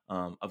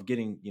 of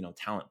getting, you know,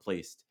 talent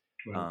placed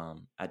Right.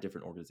 at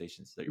different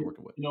organizations that you're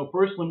working with? You know,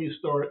 first let me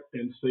start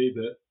and say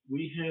that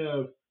we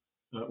have,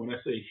 when I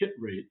say hit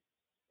rate,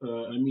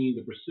 I mean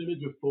the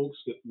percentage of folks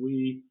that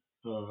we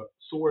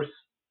source,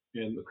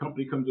 and the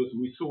company comes to us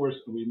and we source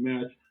and we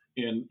match,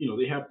 and you know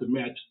they have to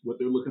match what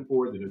they're looking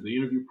for. There's the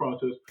interview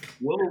process.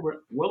 Well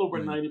over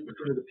Mhm.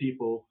 90% of the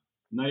people,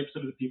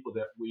 90% of the people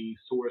that we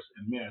source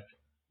and match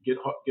get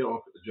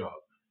offered the job,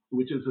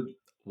 which is a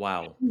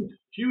Wow.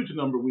 huge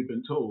number, we've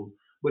been told,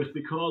 but it's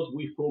because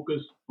we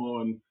focus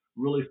on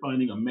really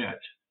finding a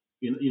match,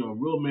 a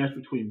real match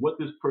between what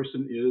this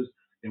person is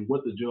and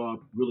what the job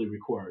really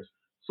requires.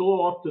 So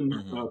often,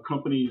 Hmm.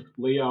 companies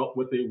lay out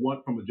what they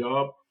want from a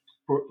job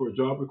for a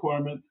job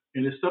requirement,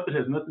 and it's stuff that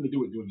has nothing to do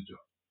with doing the job.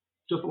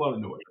 It's just a lot of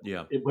noise.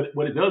 Yeah. But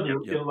what it does is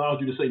it Yep. allows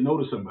you to say no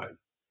to somebody.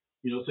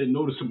 Say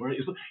no to somebody.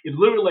 It's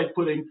literally like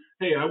putting,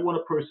 hey, I want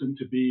a person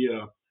to be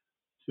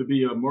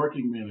a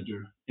marketing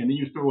manager, and then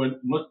you throw in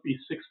must be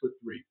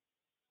 6'3".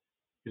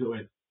 You know,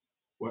 like,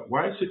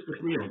 why is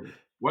 6'3" on there?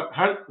 Why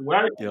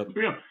is Yep.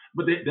 6'3" on?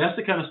 But that's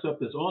the kind of stuff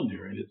that's on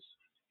there, and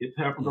it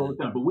happens all Hmm.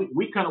 the time. But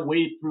we kind of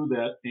wade through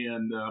that,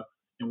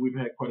 and we've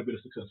had quite a bit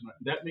of success. And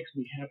that makes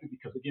me happy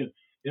because again,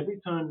 every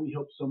time we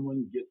help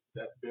someone get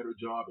that better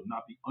job and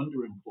not be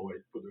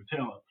underemployed for their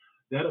talent,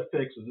 that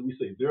affects, as we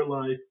say, their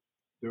life,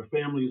 their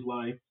family's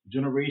life,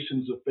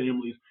 generations of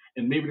families,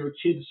 and maybe their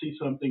kids see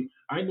something.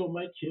 I know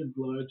my kids'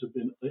 lives have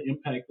been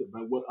impacted by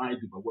what I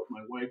do, by what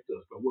my wife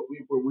does, by where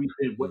we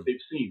and what Mm.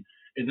 they've seen,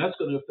 and that's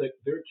going to affect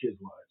their kids'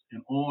 lives,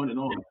 and on and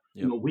on.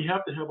 Yep. We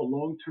have to have a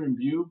long-term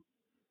view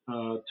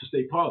to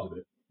stay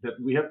positive. That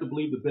we have to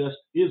believe the best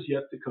is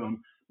yet to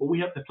come, but we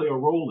have to play a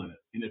role in it.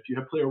 And if you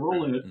have to play a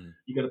role in it, Mm.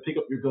 you got to pick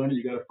up your gun and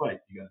you got to fight.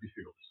 You got to be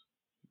fearless.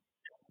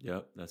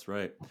 Yep, that's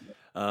right.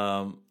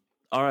 Um,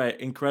 all right,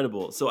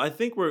 incredible. So I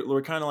think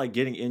we're kind of like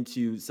getting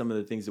into some of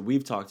the things that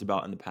we've talked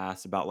about in the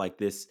past about like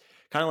this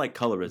kind of like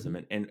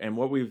colorism, Mm-hmm. and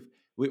what we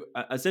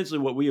essentially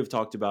what we have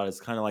talked about is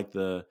kind of like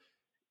the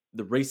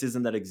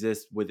racism that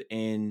exists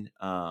within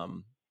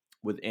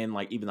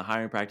like even the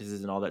hiring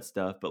practices and all that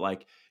stuff. But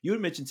like you had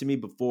mentioned to me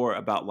before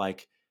about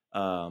like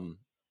um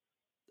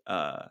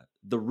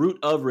the root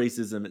of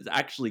racism is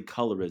actually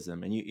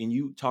colorism, and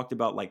you talked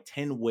about like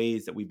 10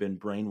 ways that we've been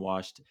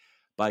brainwashed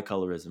by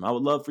colorism. I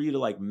would love for you to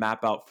like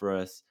map out for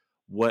us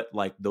what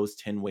like those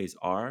 10 ways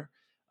are,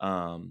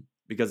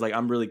 because like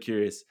I'm really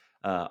curious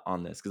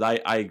on this, because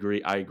I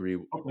agree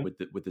Okay.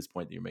 with this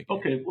point that you're making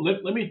here. Okay. Well,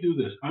 let me do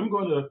this. I'm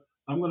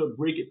gonna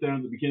break it down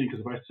at the beginning because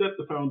if I set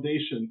the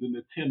foundation, then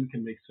the 10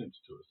 can make sense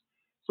to us.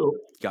 So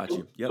Got so,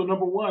 you. so Yep.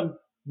 number one,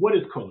 what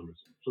is colorism?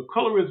 So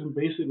colorism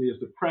basically is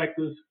the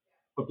practice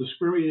of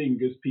discriminating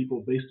against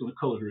people based on the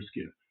color of their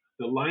skin.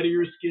 The lighter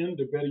your skin,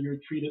 the better you're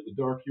treated. The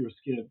darker your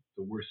skin,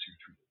 the worse you're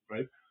treated.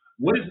 Right?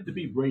 What is it to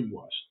be Hmm.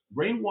 brainwashed?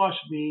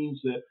 Brainwashed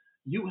means that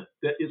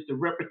it's the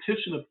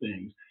repetition of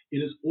things. It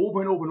is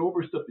over and over and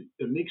over stuff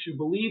that makes you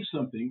believe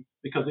something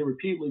because they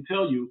repeatedly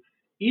tell you,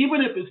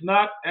 even if it's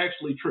not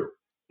actually true.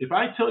 If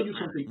I tell you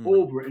something Hmm.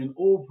 over and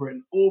over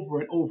and over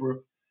and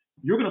over,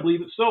 you're going to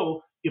believe it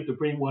so if the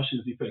brainwashing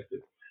is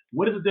effective.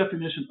 What is the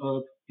definition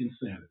of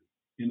insanity?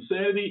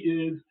 Insanity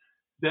is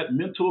that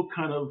mental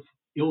kind of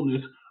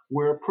illness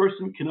where a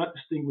person cannot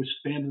distinguish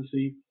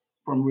fantasy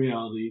from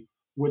reality,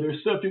 where they're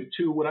subject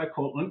to what I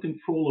call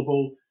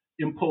uncontrollable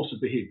impulsive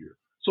behavior.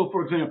 So,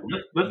 for example,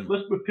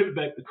 let's pivot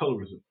back to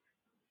colorism.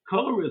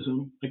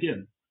 Colorism,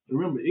 again,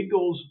 remember, it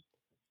goes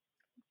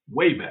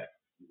way back.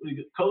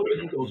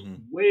 Colorism goes Hmm.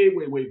 way,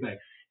 way, way back.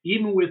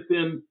 Even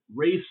within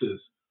races,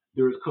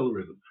 there is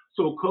colorism.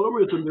 So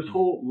colorism, this Hmm.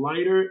 whole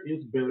lighter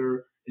is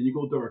better and you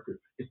go darker.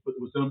 It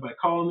was done by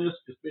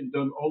colonists. It's been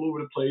done all over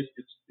the place.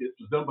 It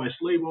was done by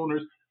slave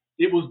owners.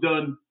 It was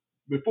done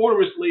before there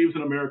were slaves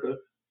in America.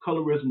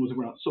 Colorism was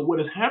around. So what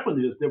has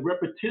happened is the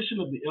repetition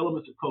of the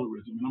elements of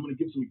colorism, and I'm going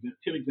to give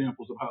 10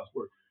 examples of how it's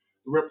worked.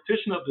 The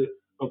repetition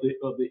of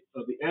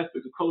the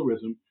aspects of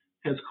colorism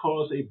has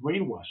caused a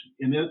brainwashing,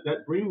 and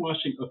that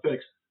brainwashing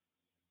affects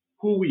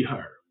who we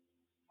hire,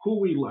 who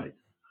we like,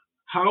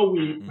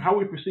 Mm. how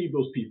we perceive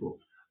those people,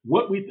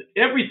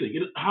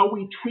 everything, how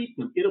we treat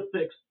them. It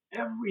affects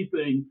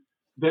everything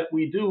that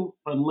we do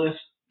unless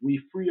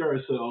we free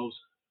ourselves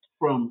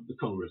from the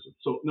colorism.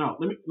 So now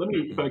let me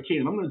if I Mm.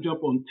 can, I'm going to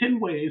jump on 10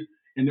 ways,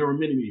 and there are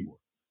many, many more.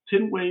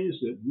 10 ways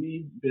that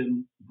we've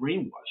been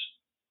brainwashed,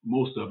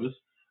 most of us,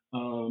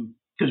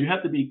 because you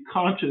have to be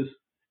conscious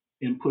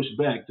and push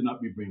back to not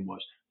be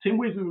brainwashed. 10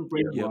 ways we've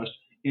been Yep. brainwashed,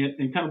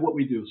 and kind of what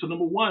we do. So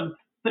number one,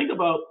 think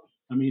about.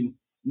 I mean,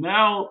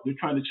 now they're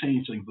trying to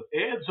change things, but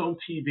ads on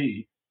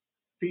TV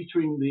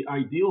featuring the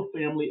ideal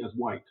family as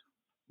white,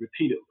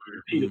 repeatedly, Mm.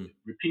 repeatedly,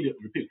 repeatedly,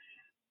 repeatedly.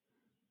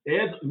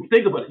 Ads.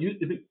 Think about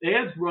it.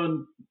 Ads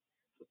run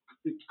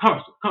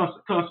constant,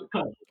 constant, constant,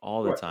 constant.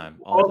 All the Right.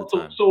 time. All the So,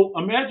 time. so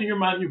imagine you're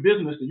minding your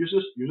business, and you're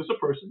just a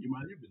person. You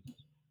mind your business,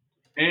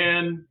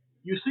 and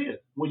you see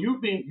it. Well, you're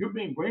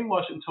being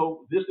brainwashed and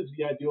told this is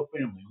the ideal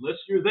family. Unless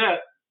you're that,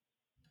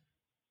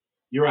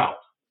 you're out,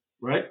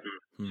 right?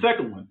 Mm.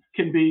 Second one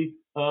can be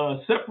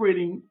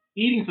separating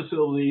eating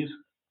facilities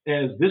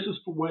as this is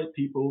for white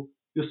people,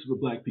 this is for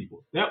black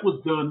people. That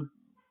was done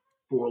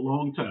for a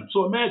long time.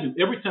 So imagine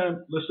every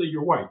time, let's say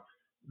you're white,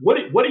 what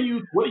are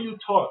you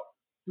taught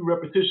through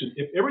repetition?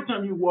 If every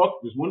time you walk,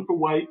 there's one for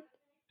white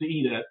to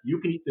eat at, you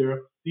can eat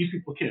there. These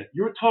people can't.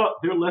 You're taught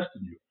they're less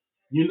than you.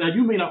 Now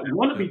you may not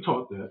want to Yep. be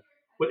taught that,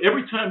 but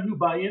every time you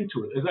buy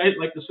into it, as I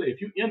like to say,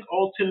 if you end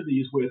all 10 of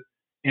these with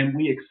 "and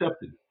we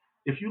accepted it,"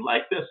 if you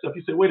like that stuff,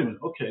 you say, "Wait a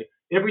minute, okay."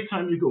 Every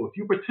time you go, if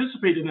you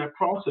participate in that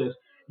process,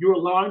 you're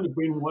allowing the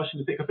brainwashing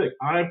to take effect.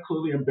 I'm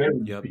clearly better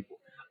than these Yep. people.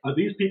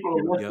 These people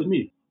are less than Yep.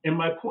 me. And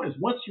my point is,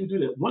 once you do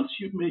that, once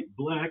you make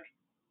black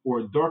or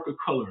a darker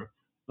color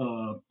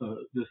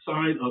the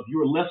sign of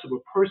you're less of a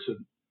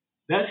person,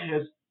 that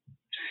has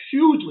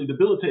hugely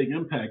debilitating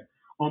impact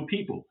on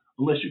people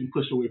unless you can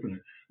push away from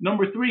it.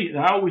 Number three, and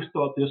I always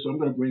thought this, so I'm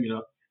going to bring it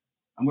up.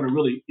 I'm going to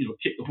really,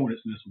 kick the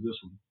hornet's nest with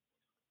this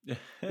one.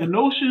 The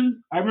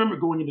notion, I remember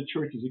going into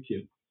church as a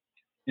kid,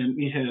 and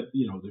we had,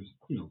 there's,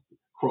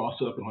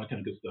 cross up and all that kind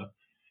of good stuff.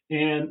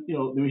 And,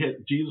 then we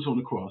had Jesus on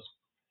the cross.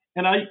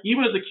 And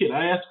even as a kid,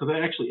 because I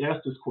actually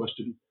asked this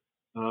question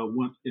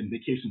once in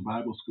vacation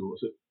Bible school. I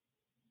said,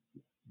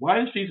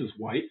 why is Jesus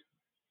white?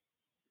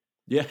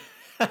 Yeah.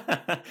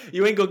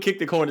 You ain't gonna kick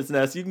the hornet's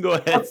nest. You can go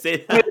ahead How, and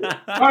say wait,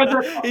 how is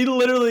that? that. He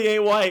literally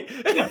ain't white.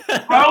 Yeah,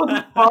 how is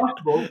it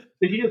possible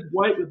that he is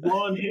white with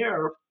blonde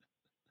hair?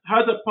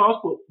 How is that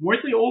possible?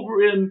 Weren't they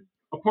over in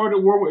a part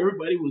of the world where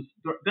everybody was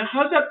dark?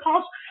 How's that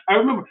possible? I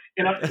remember,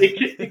 and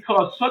it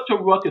caused such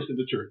a ruckus in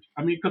the church.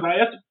 I mean, because I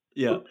asked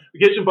Yeah.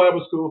 vacation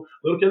Bible school,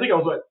 little kid, I think I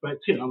was like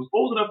 10. I was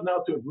old enough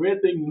now to have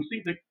read things and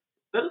seen things.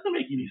 That doesn't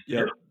make any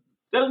sense. Yep.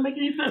 That doesn't make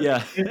any sense.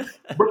 Yeah.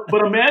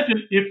 But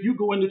imagine if you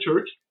go into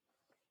church,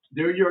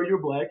 there you are, you're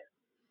black,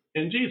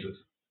 and Jesus,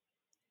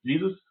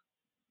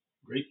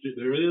 great,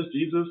 there it is,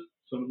 Jesus,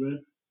 Son of Man.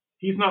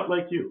 He's not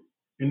like you.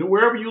 And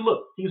wherever you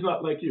look, he's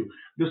not like you.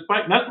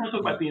 Despite, not talking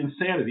about Yep. the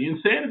insanity.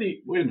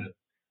 Insanity, wait a minute.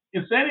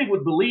 Insanity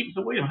would believe,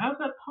 so wait a minute, how's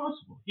that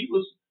possible? He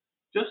was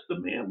just a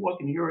man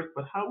walking the earth,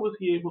 but how was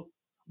he able?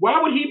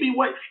 Why would he be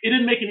white? It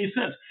didn't make any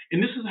sense.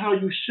 And this is how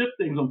you shift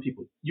things on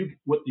people.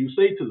 What you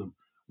say to them,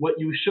 what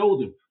you show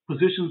them,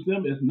 positions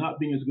them as not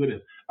being as good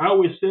as. I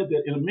always said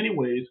that in many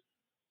ways,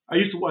 I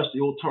used to watch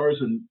the old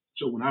Tarzan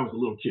show when I was a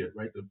little kid,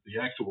 right? The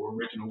actual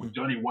original with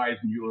Johnny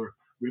Weissmuller,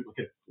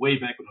 okay, way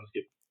back when I was a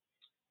kid.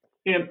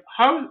 And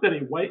how is it that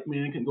a white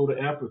man can go to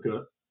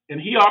Africa and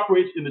he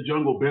operates in the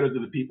jungle better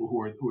than the people who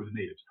are the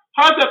natives?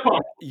 How's that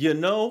possible? You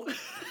know.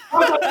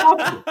 How's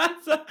that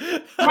possible?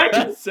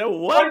 Right? So Right?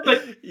 what?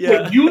 Like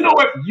Yeah. you know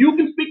what? You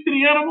can speak to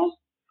the animals,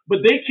 but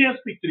they can't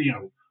speak to the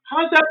animals.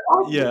 How's that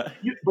possible? Yeah.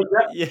 But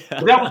that was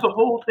Yeah. the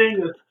whole thing,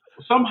 that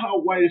somehow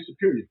white is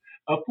superior.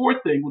 A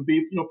fourth thing would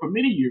be, for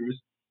many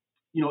years,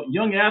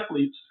 young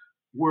athletes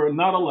were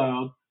not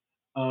allowed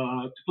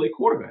to play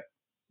quarterback,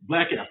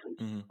 black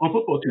athletes Mhm. on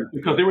football teams,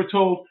 because Yep. they were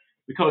told,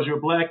 because you're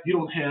black, you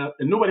don't have,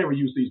 and nobody ever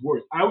used these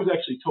words. I was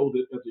actually told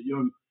it as a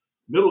young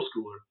middle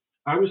schooler.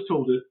 I was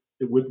told it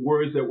with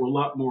words that were a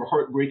lot more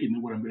heartbreaking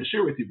than what I'm going to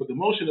share with you. But the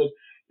notion of,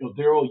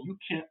 Daryl, you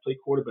can't play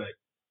quarterback.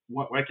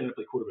 Why can't I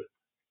play quarterback?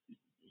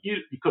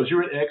 Because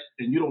you're an X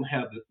and you don't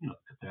have the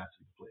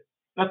capacity to play.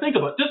 Now think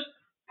about it. Just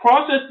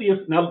process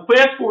the. Now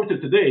fast forward to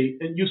today,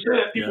 and you say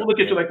that people Yep. look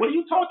at you Yep. like, "What are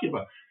you talking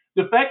about?"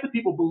 The fact that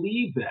people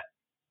believe that,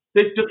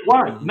 they just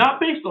why? Mhm. Not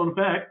based on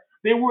fact.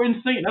 They were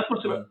insane. That's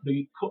what's about Mhm.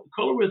 the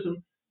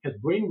colorism has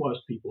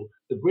brainwashed people.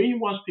 The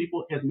brainwashed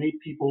people has made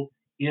people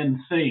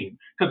insane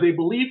because they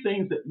believe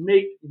things that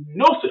make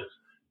no sense.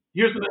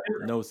 Here's the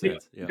No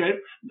sense. Yeah. okay.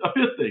 A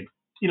fifth thing,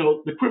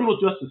 the criminal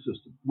justice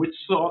system, which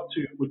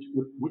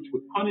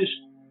would punish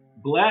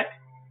black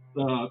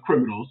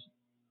criminals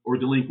or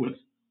delinquents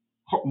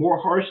more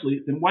harshly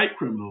than white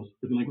criminals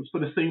or delinquents for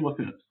the same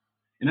offense.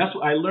 And that's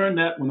what I learned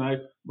that when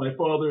my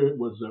father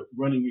was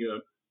running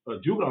a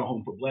juvenile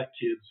home for black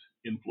kids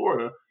in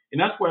Florida,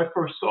 and that's where I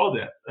first saw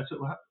that. I said,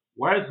 well,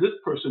 why is this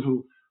person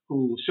who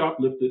who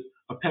shoplifted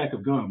a pack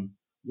of gum,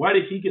 why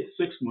did he get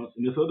 6 months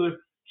and this other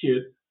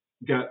kid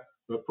got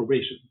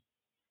probation?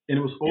 And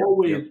it was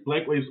always Yep.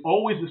 black waves,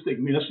 always this thing. I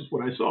mean, that's just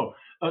what I saw.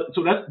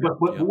 So that's but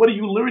Yep. what are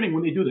you learning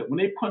when they do that? When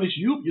they punish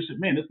you, you said,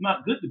 man, it's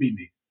not good to be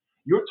me.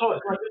 You're taught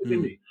it's not good to be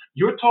Mm. me.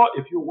 You're taught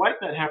if you're white,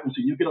 that happens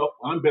to you. You get off.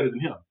 I'm better than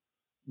him.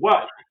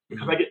 Why?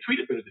 Because I Mm. get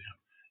treated better than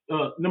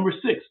him. Number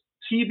six,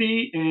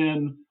 TV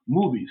and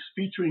movies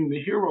featuring the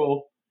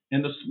hero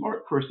and the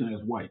smart person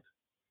as white.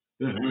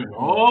 Mm.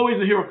 Always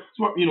a hero,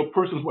 smart,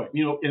 person's white.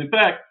 In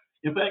fact,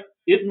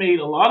 it made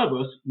a lot of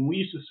us when we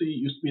used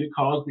to be the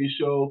Cosby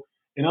Show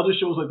and other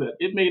shows like that.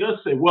 It made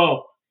us say, "Well,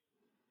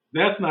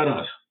 that's not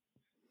us."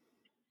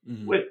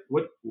 Mm. Wait,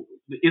 what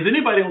is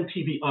anybody on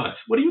TV us?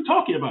 What are you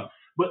talking about?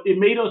 But it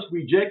made us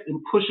reject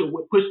and push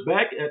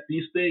back at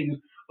these things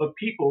of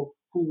people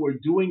who were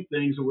doing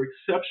things that were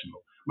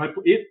exceptional.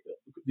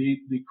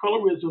 The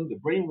colorism, the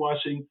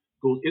brainwashing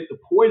the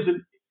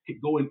poison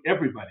could go in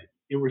everybody,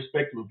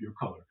 irrespective of your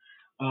color.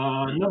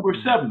 Number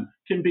Mm. seven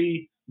can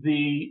be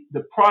the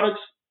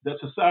products that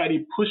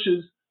society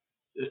pushes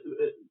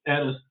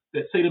at us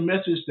that say the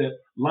message that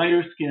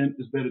lighter skin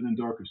is better than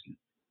darker skin.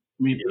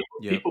 I mean,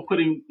 Yep. people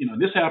putting,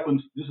 this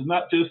happens. This is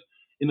not just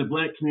in the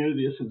black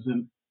community.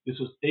 This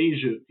is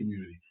Asia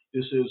community.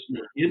 This is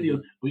India,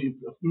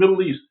 Mm.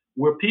 Middle East,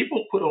 where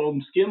people put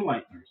on skin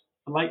lighteners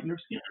to lighten their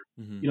skin.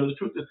 Mm. The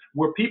truth is,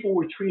 where people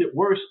were treated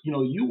worse.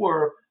 You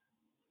were,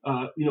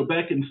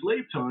 back in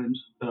slave times,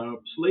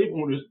 slave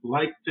owners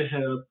liked to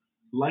have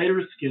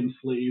lighter skinned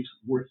slaves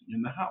working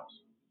in the house.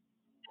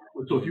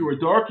 So if you Mm. were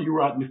dark, you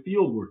were out in the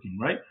field working,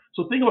 right?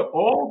 So think about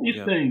all these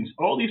Yep. things.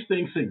 All these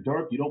things say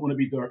dark. You don't want to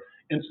be dark,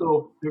 and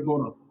so they're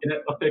going to, and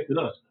that affected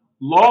us.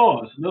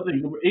 Laws. Another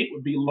thing. Number eight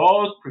would be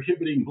laws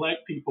prohibiting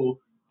black people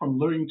from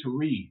learning to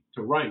read,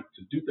 to write,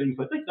 to do things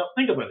like.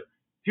 Think about it.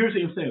 Here's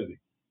the insanity.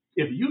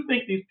 If you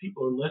think these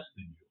people are less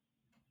than you,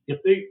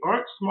 if they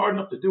aren't smart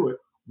enough to do it,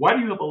 why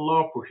do you have a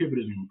law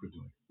prohibiting them from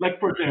doing it? Like,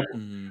 for example,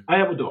 Mm. I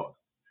have a dog.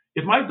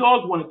 If my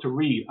dog wanted to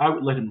read, I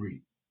would let him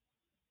read.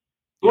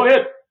 Go Yep.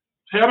 ahead,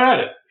 have at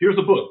it. Here's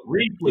a book.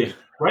 Read, Yeah. please.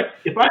 Right?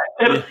 If I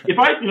Yeah. if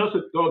I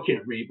said dog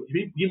can't read, but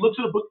he looks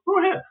at a book, go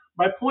ahead.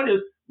 My point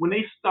is, when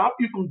they stop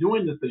you from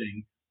doing the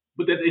thing,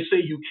 but that they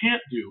say you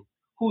can't do,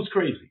 who's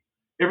crazy?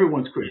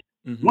 Everyone's crazy.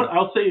 Mm. One,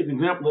 I'll say an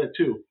example of that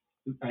too.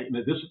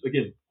 This is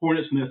again,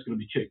 hornet's nest going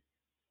to be kicked.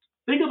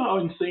 Think of how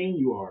insane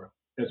you are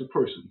as a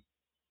person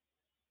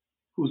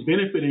who's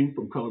benefiting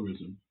from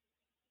colorism.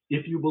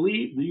 If you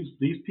believe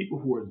these people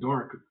who are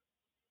dark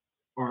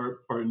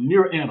are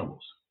near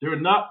animals, they're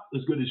not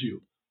as good as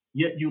you.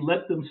 Yet you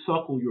let them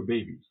suckle your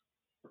babies.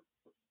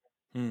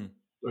 Mm.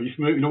 Are you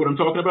familiar? You know what I'm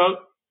talking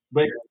about?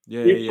 But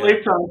Yeah. in Yeah. Yeah.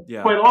 slave time,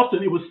 Yeah. quite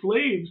often it was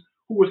slaves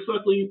who were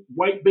suckling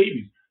white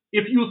babies.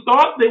 If you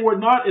thought they were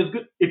not as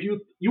good, if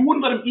you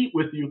wouldn't let them eat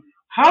with you,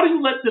 how do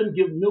you let them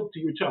give milk to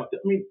your child? I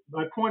mean,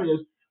 my point is,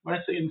 when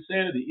I say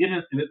insanity, it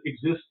has and it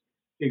exists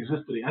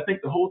today. I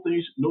think the whole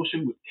thing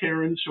notion with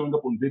Karen showing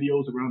up on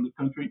videos around the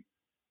country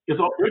is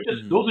all.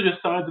 Mm. Those are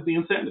just signs of the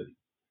insanity.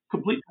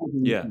 Complete signs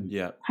of the Yeah. insanity.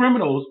 Yeah.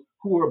 Criminals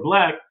who are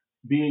black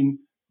being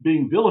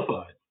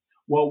vilified,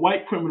 while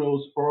white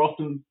criminals are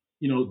often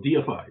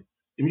deified.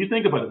 If you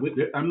think about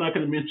it, I'm not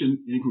going to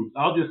mention any groups.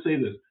 I'll just say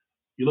this: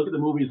 you look at the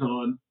movies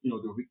on, there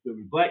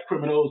were black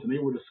criminals and they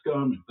were the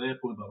scum and bad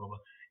boy, blah blah blah,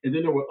 and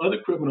then there were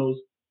other criminals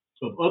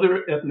of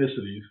other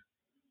ethnicities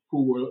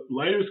who were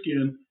lighter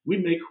skinned.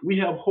 We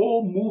have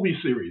whole movie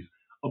series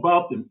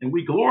about them, and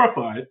we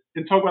glorify it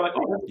and talk about like,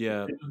 oh, that's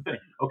Yeah. an interesting thing,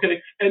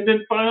 okay. And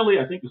then finally,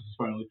 I think this is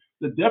finally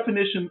the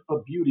definition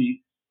of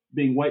beauty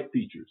being white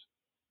features,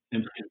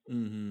 and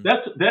Mm.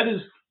 that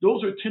is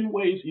those are 10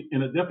 ways,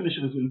 and a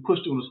definition has been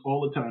pushed on us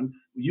all the time.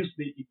 We used to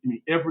be, I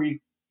mean,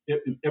 every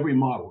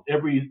model,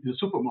 the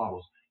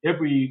supermodels,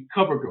 every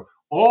cover girl,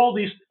 all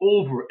these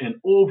over and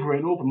over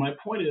and over. My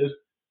point is,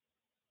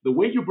 the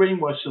way you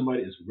brainwash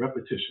somebody is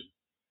repetition.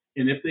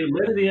 And if they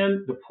let it Mm.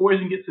 in, the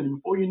poison gets in.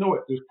 Before you know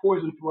it, there's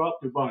poison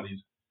throughout their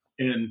bodies,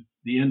 and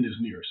the end is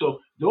near.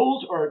 So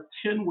those are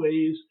 10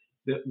 ways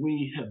that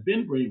we have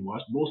been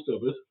brainwashed, most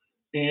of us.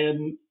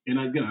 And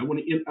again, I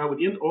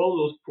would end all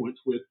those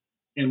points with,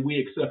 and we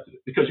accepted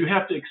it, because you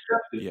have to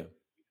accept it. Yeah.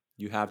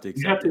 You have to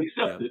You have accept to it.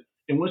 accept Yep. it.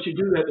 And once you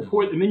do that, the Mm.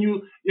 poison, and then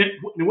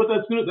and what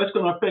that's going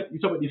to affect. You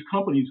talk about these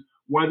companies,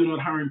 why they're not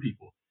hiring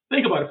people.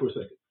 Think about it for a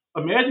second.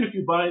 Imagine if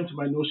you buy into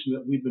my notion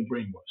that we've been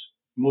brainwashed,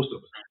 most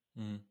of us.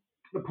 Mm.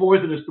 The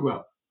poison is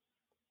throughout.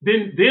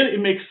 Then it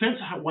makes sense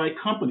why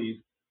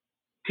companies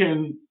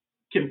can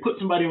put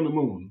somebody on the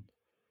moon,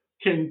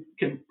 can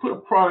put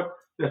a product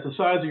that's the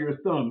size of your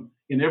thumb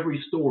in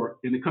every store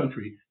in the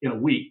country in a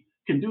week,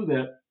 can do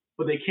that,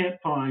 but they can't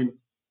find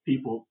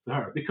people to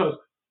hire because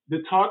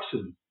the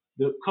toxin,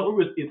 the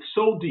color, it's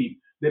so deep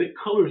that it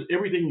colors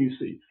everything you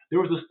see. There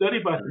was a study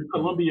by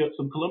Mm.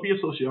 Some Columbia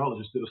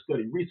sociologists did a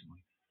study recently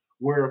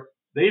where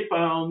they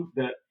found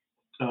that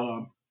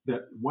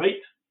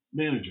white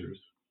managers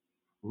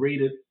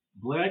rated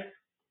black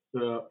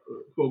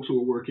folks who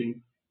were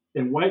working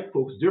and white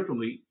folks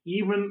differently,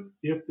 even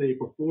if they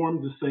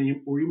perform the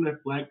same, or even if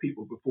black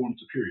people perform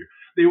superior.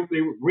 They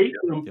rate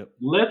them Yep.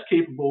 less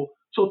capable.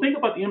 So think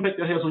about the impact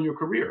that has on your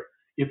career.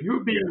 If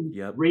you're being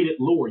Yep. rated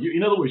lower,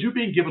 in other words, you're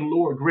being given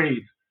lower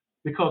grades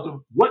because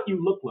of what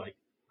you look like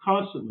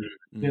constantly,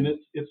 then Mm.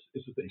 it's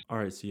a thing. All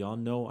right, so y'all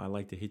know I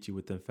like to hit you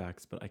with the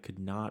facts, but I could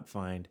not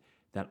find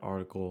that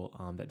article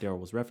that Daryl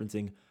was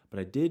referencing. But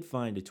I did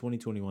find a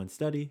 2021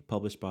 study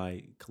published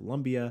by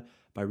Columbia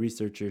by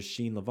researchers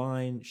Sheen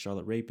Levine,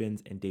 Charlotte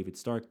Rapins, and David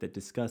Stark that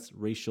discuss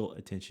racial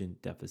attention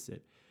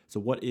deficit. So,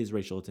 what is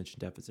racial attention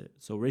deficit?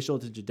 So, racial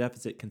attention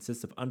deficit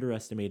consists of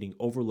underestimating,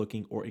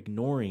 overlooking, or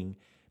ignoring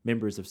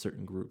members of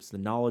certain groups. The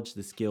knowledge,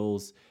 the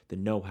skills, the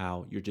know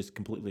how, you're just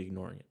completely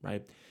ignoring it,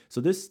 right?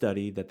 So, this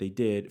study that they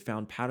did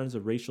found patterns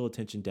of racial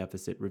attention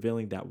deficit,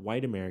 revealing that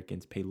white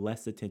Americans pay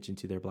less attention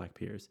to their black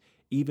peers,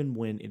 even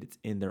when it's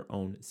in their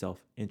own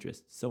self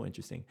interest. So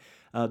interesting.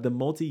 The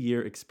multi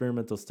year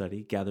experimental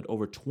study gathered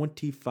over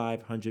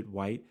 2,500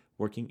 white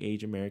working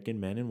age American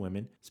men and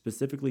women,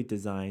 specifically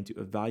designed to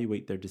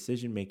evaluate their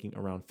decision making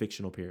around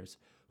fictional peers,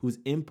 whose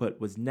input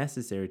was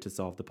necessary to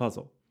solve the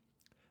puzzle.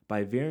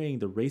 By varying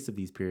the race of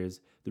these peers,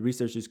 the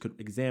researchers could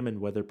examine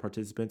whether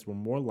participants were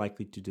more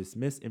likely to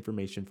dismiss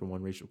information from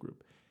one racial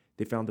group.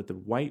 They found that the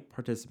white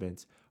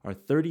participants are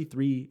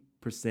 33%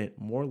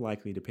 more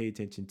likely to pay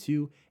attention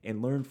to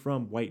and learn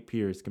from white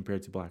peers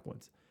compared to black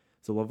ones.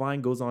 So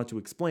Levine goes on to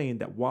explain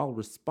that while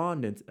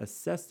respondents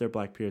assessed their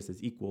black peers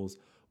as equals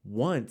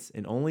once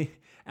and only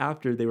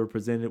after they were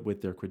presented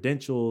with their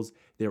credentials,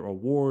 their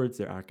awards,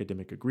 their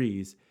academic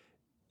degrees,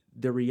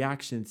 their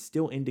reactions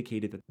still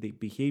indicated that the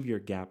behavior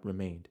gap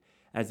remained,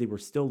 as they were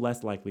still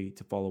less likely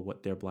to follow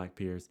what their black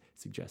peers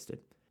suggested.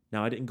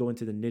 Now, I didn't go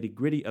into the nitty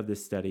gritty of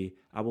this study.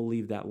 I will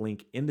leave that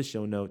link in the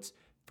show notes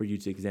for you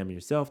to examine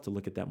yourself to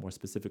look at that more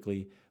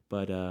specifically.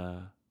 But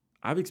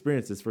I've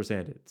experienced this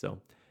firsthand, so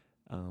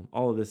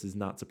all of this is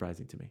not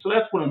surprising to me. So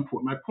that's what I'm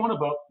for. My point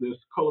about this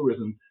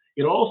colorism,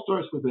 it all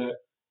starts with that,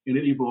 and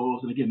it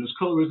evolves. And again, there's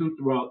colorism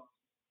throughout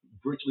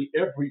virtually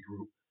every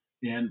group,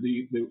 and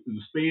the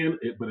span,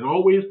 but it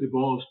always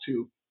devolves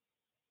to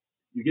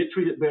you get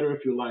treated better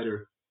if you're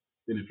lighter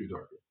than if you're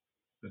darker.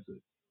 That's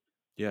it.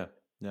 Yeah,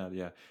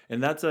 yeah,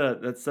 and that's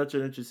such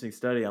an interesting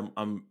study. I'll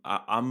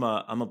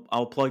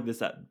plug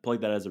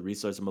that as a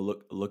resource. I'm gonna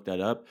look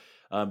that up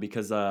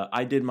because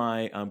I did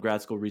my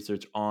grad school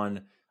research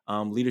on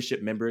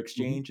leadership member Mm-hmm.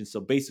 exchange, and so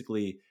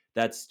basically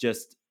that's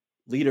just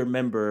leader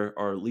member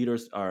or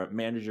leaders or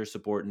manager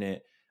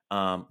subordinate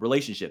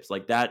relationships.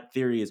 Like that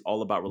theory is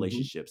all about Mm-hmm.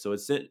 relationships. So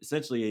it's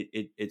essentially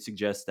it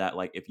suggests that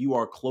like if you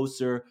are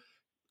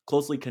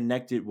closely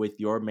connected with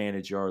your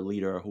manager or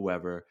leader or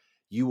whoever,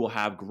 you will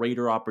have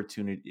greater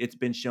opportunity. It's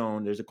been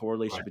shown there's a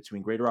correlation Right.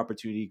 between greater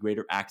opportunity,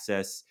 greater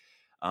access,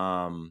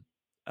 um,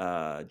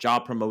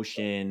 job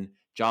promotion,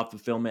 job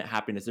fulfillment,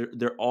 happiness.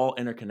 They're all Yep.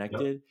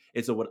 interconnected.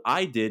 And so what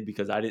I did,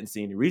 because I didn't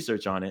see any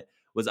research on it,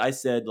 was I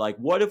said, like,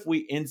 what if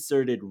we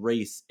inserted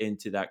race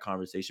into that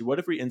conversation? What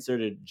if we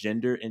inserted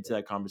gender into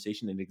that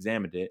conversation and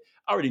examined it?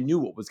 I already knew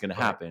what was going to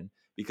Right. happen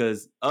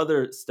because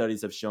other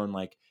studies have shown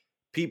like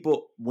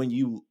people when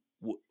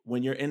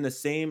you're in the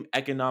same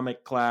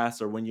economic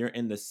class or when you're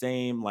in the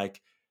same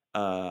like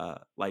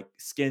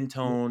skin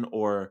Mm-hmm. tone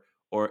or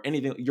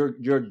anything,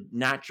 you're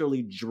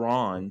naturally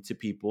drawn to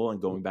people. And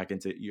going back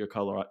into your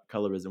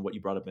colorism, what you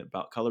brought up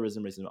about colorism,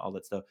 racism, all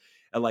that stuff,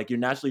 and like you're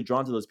naturally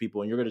drawn to those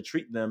people and you're going to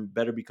treat them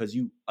better because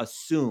you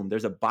assume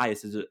there's a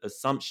bias, there's an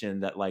assumption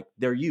that like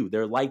they're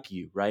like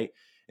you, right?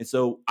 And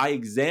so I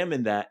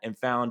examined that and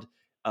found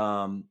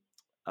um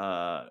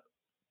uh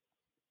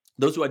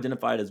those who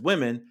identified as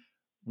women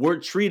were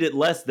treated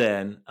less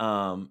than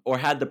or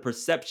had the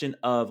perception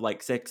of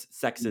like Mm-hmm.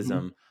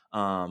 sexism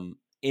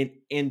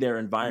in their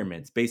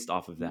environments based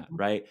off of that, Mm-hmm.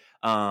 right?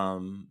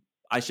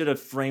 I should have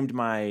framed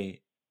my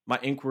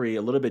inquiry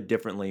a little bit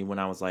differently when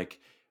I was like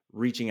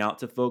reaching out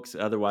to folks.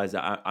 Otherwise,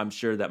 I'm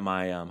sure that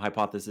my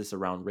hypothesis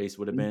around race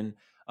would have been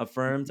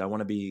affirmed. I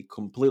want to be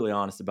completely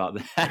honest about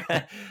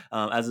that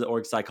as an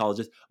org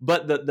psychologist.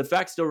 But the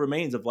fact still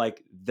remains of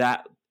like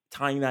that,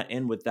 tying that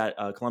in with that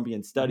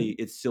Colombian study,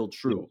 Mm-hmm. it's still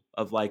Yes. true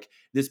of like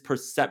this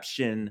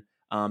perception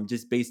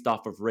just based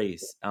off of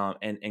race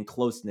and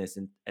closeness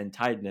and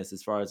tiredness,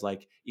 as far as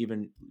like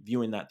even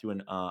viewing that through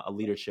a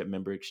leadership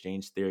member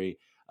exchange theory.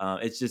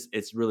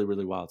 It's really,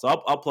 really wild. So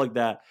I'll plug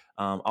that.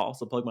 I'll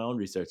also plug my own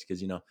research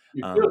because, You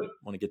should.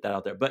 want to get that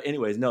out there. But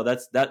anyways, no,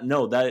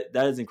 that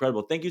is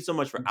incredible. Thank you so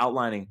much for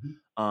outlining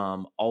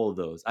Mm-hmm. all of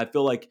those. I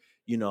feel like,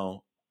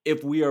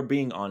 if we are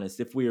being honest,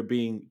 if we are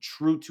being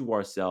true to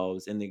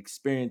ourselves and the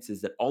experiences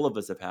that all of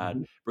us have had,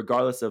 Mm-hmm.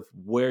 regardless of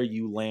where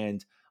you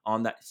land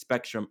on that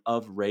spectrum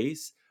of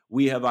race,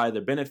 we have either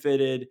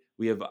benefited,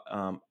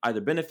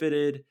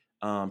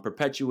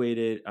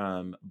 perpetuated,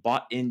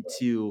 bought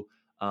into,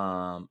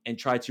 and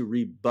tried to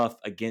rebuff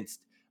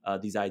against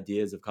these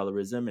ideas of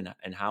colorism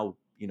and how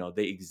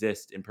they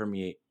exist and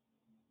permeate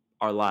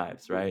our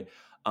lives, right?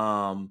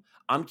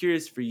 I'm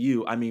curious for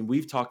you. I mean,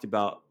 we've talked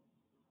about,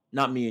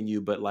 not me and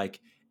you, but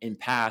like in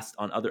past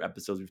on other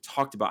episodes, we've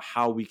talked about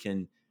how we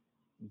can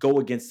go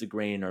against the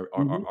grain or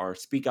Hmm. or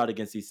speak out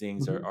against these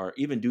things Hmm. or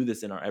even do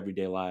this in our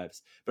everyday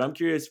lives. But I'm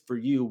curious for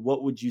you,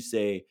 what would you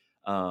say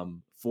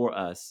for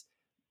us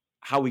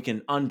how we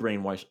can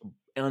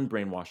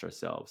unbrainwash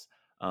ourselves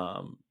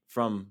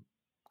from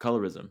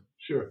colorism?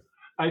 Sure.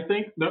 I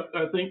think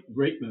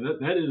great. Now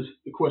that is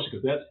the question,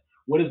 because that's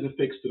what is the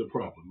fix to the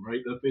problem,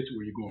 right? That's basically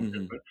where you're going with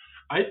it. Hmm. But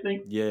I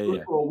think Yeah, first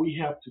yeah. of all we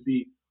have to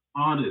be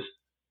honest.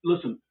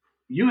 Listen,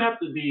 you have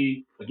to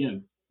be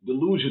again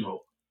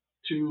delusional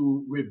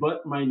to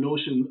rebut my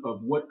notion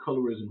of what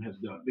colorism has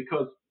done,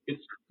 because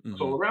it's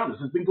all Hmm. around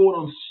us. It's been going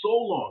on so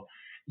long.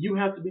 You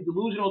have to be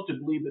delusional to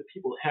believe that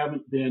people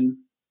haven't been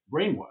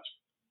brainwashed,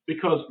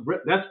 because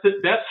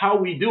that's how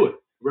we do it.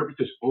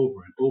 Repetition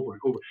over and over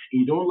and over, and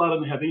you don't allow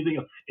them to have anything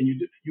else, and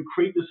you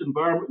create this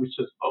environment which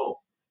says, "Oh,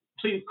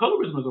 see,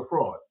 colorism is a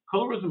fraud.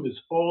 Colorism is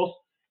false.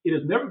 It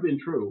has never been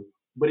true,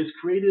 but it's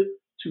created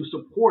to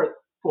support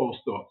false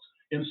thoughts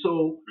and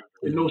so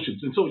and Hmm.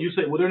 notions." And so you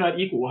say, "Well, they're not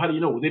equal." Well, how do you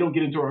know? Well, they don't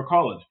get into our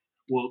college.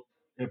 Well,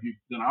 have you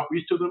done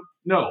outreach to them?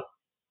 No.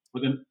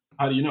 But then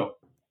how do you know?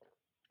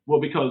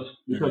 Well, because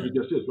it Hmm.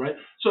 just is, right?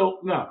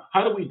 So now,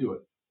 how do we do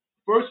it?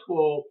 First of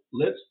all,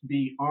 let's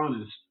be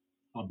honest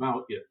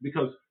about it,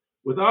 because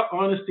without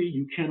honesty,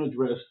 you can't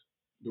address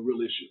the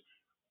real issue.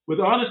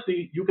 With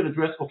honesty, you can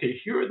address, okay,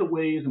 here are the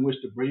ways in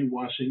which the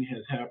brainwashing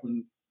has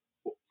happened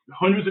for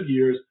hundreds of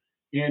years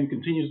and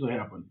continues to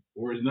happen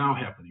or is now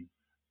happening.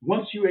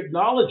 Once you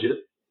acknowledge it,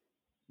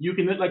 you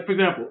can, like, for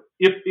example,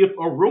 if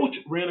a roach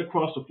ran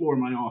across the floor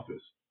in my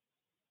office,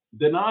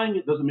 denying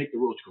it doesn't make the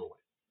roach go away.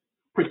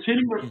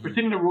 Hmm.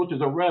 Pretending the roach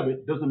is a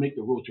rabbit doesn't make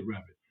the roach a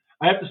rabbit.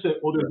 I have to say,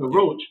 oh, there's a Yep.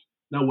 roach.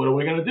 Now, what am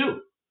I going to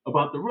do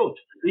about the roach?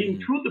 Being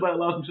Hmm. truth about it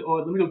allows me to say, oh,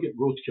 let me go get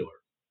roach killer.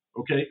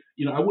 Okay,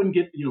 I wouldn't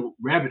get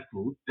rabbit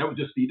food. That would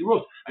just feed the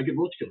roach. I get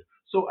roach killer.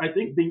 So I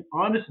think being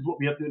honest is what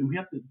we have to do, and we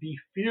have to be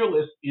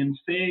fearless in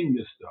saying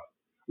this stuff.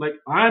 Like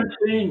I'm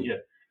saying Hmm.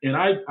 it, and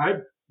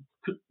I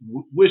could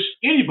wish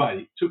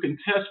anybody to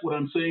contest what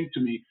I'm saying to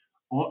me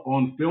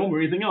on film or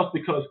anything else,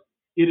 because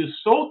it is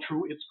so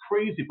true. It's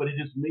crazy, but it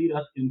has made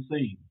us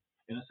insane.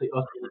 And I say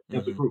us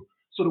as a Hmm. group.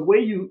 So the way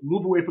you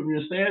move away from your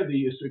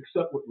insanity is to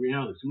accept what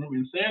reality is. Remember,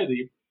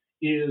 insanity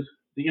is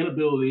the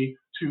inability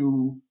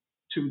to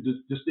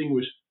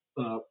distinguish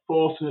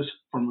falseness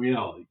from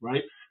reality,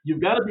 right?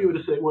 You've got to be able to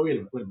Hmm. say, well, wait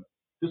a minute,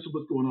 this is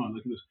what's going on.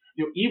 Look at this.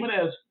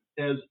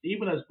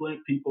 Even as black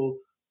people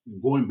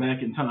going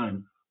back in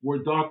time were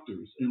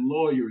doctors and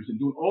lawyers and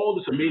doing all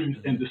this amazing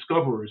and Hmm.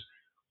 discoverers,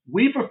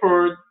 we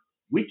preferred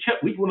we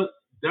want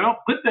to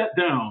put that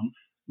down.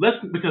 Let's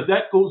because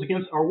that goes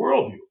against our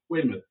worldview.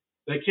 Wait a minute,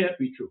 that can't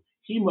be true.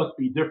 He must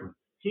be different.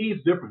 He's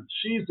different.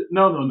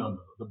 No, no, no,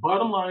 no. The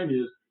bottom line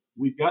is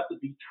we've got to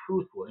be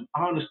truthful and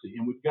honesty,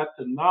 and we've got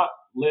to not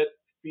let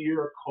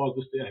fear cause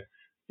us to act.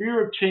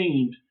 Fear of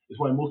change is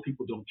why most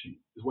people don't change.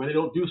 Is why they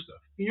don't do stuff.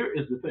 Fear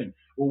is the thing.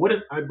 Well, what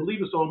if I believe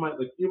this all my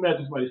like? You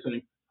imagine somebody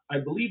saying, "I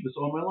believe this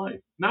all my life."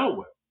 Now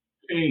what?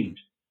 Change.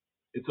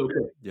 It's okay.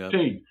 Yep.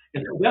 Change.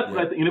 And so that's what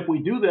I Yep. think. And if we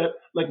do that,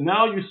 like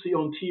now you see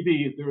on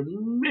TV, there are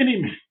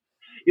many.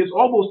 It's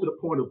almost to the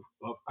point of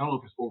I don't know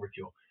if it's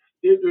overkill.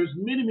 There's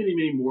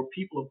many more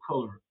people of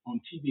color on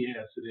TV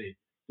ads today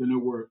than there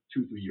were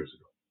 2, 3 years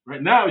ago.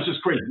 Right now, it's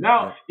just crazy.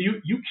 Now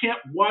Yep. you can't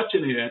watch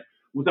an ad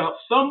without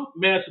some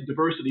massive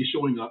diversity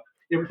showing up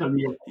every time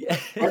you watch Yeah.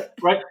 it.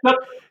 Right? Stuff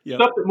Yep.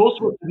 that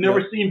most of us have never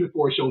Yep. seen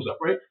before shows up.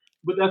 Right?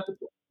 But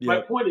my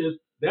Yep. point is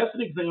that's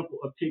an example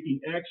of taking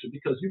action,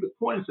 because you could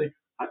point and say,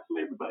 how come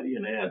everybody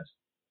in ads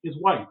is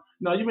white?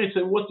 Now you may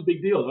say, well, what's the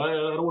big deal? I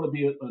don't want to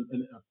be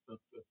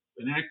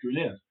an actor in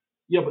ads.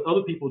 Yeah, but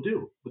other people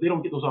do, but they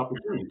don't get those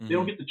opportunities. They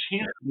don't Hmm. get the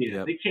chance to be in.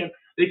 Yep.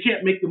 They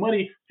can't make the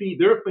money feed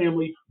their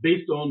family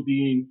based on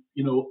being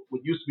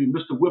what used to be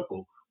Mr.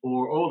 Whipple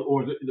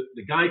or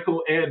the Geico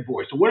ad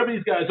voice or whatever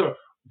these guys are.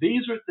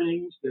 These are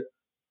things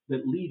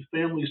that lead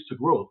families to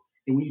growth.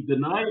 And when you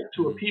deny it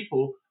to a Hmm.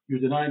 people, you're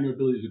denying their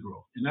ability to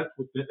grow. And that's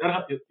what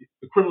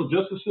the criminal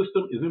justice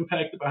system is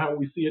impacted by how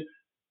we see it.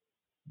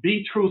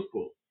 Be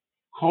truthful,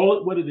 call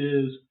it what it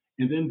is,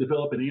 and then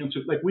develop an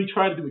answer. Like we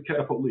try to do with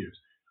Catapult Leaders.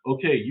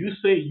 Okay, you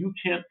say you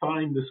can't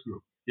find this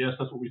group. Yes,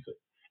 that's what we say.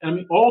 And I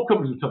mean, all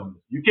companies are telling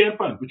us you can't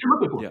find them, but you're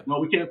looking for them. Yep. No,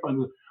 we can't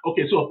find them.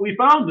 Okay, so if we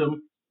found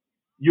them,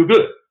 you're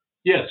good.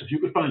 Yes, if you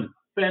could find them,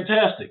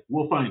 fantastic.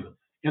 We'll find them.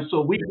 And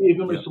so we gave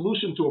them a Yep.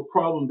 solution to a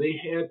problem they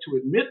had to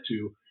admit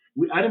to.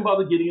 I didn't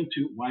bother getting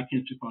into why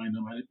can't you find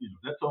them.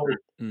 That's all.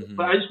 But Hmm.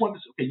 I just wanted to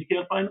say, okay, you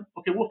can't find them.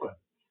 Okay, we'll find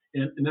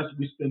them. And that's what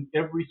we spend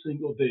every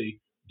single day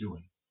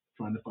doing,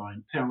 trying to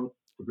find talent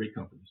for great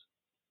companies.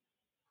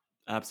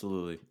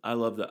 Absolutely. I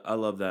love that. I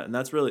love that. And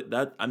that's really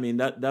that I mean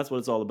that's what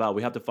it's all about.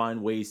 We have to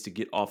find ways to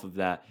get off of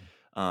that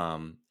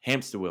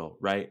hamster wheel,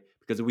 right?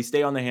 Because if we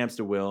stay on the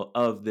hamster wheel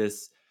of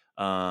this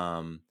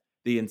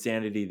the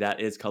insanity that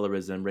is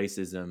colorism,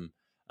 racism,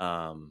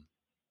 um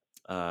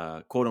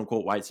quote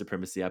unquote white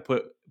supremacy. I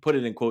put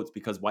it in quotes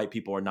because white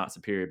people are not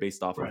superior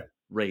based off of Right.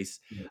 race.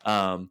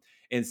 Yeah.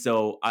 And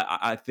so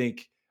I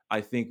think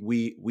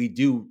we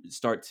do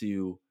start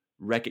to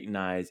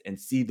recognize and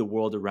see the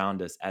world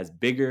around us as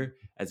bigger,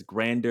 as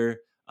grander,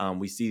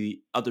 We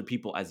see other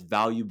people as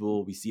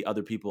valuable. We see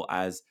other people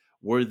as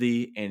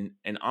worthy, and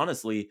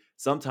honestly,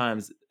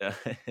 sometimes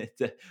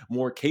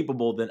more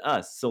capable than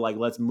us. So like,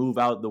 let's move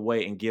out the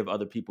way and give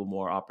other people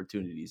more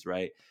opportunities,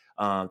 right?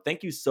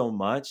 Thank you so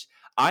much.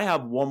 I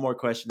have one more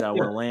question that I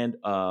Yeah, want to land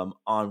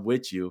on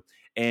with you.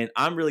 And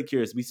I'm really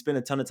curious. We spent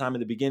a ton of time at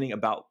the beginning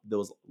about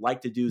those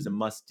like to do's and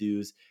must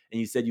do's, and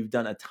you said you've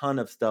done a ton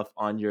of stuff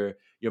on your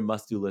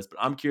must do list. But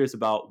I'm curious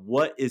about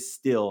what is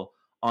still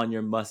on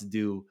your must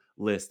do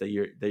list that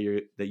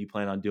you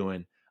plan on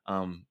doing.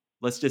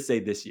 Let's just say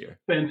this year.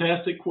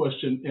 fantastic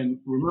question. And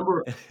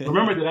remember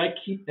that I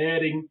keep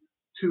adding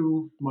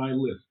to my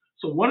list.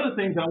 So one of the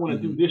things I want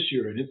to do Hmm. this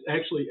year, and it's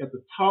actually at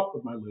the top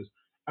of my list,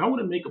 I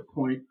want to make a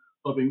point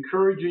of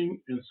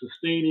encouraging and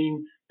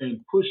sustaining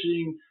and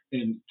pushing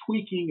and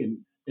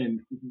tweaking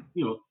and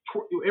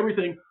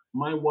everything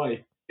my wife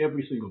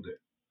every single day.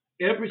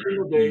 Every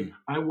single day, Mm,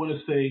 I want to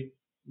say,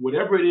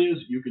 whatever it is,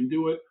 you can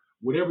do it.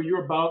 Whatever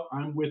you're about,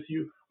 I'm with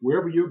you.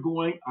 Wherever you're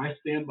going, I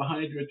stand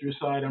behind you at your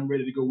side. I'm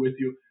ready to go with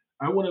you.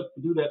 I want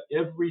to do that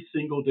every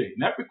single day.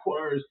 And that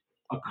requires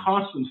a mm,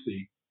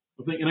 constancy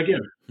of thinking. And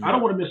again, I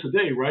don't mm. want to miss a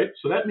day, right?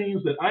 So that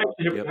means that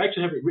Yep. I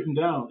actually have it written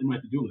down in my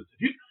to-do list.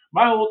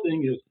 My whole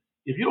thing is,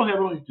 if you don't have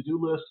it on your to-do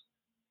list,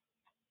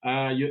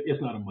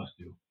 it's not a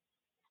must-do.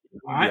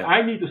 Yep.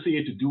 I need to see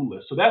a to-do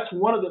list. So that's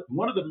one of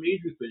the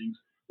major things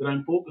that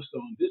I'm focused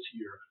on this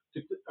year.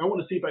 I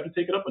want to see if I can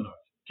take it up a notch.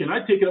 Can I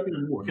take it up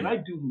even more? Can Mm. I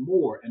do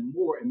more and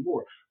more and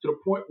more to the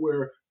point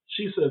where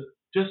she says,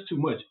 "Just too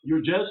much.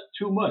 You're just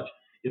too much."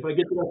 If I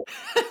get to that,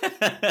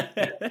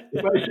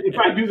 if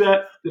I do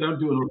that, then I'm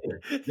doing okay.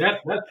 That's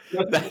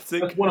a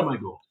That's one of good. my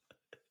goals.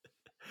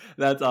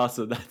 That's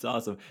awesome. That's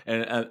awesome.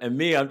 And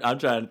me, I'm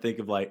trying to think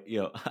of like,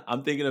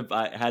 I'm thinking if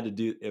I had to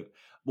do if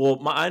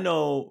well, I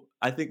know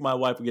I think my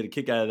wife would get a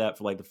kick out of that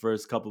for like the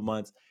first couple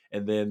months,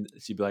 and then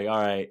she'd be like, "All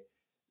right,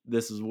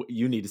 this is what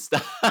you need to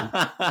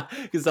stop,"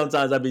 because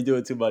sometimes I'd be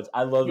doing too much.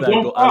 I love But that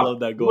don't goal. I stop. love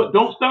that But goal.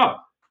 don't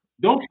stop.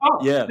 Don't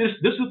stop. Yeah. This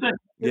is the thing.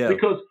 Yeah.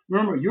 Because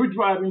remember, you're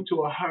driving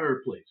to a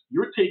higher place.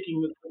 You're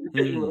taking the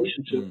Mm,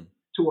 relationship mm.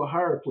 to a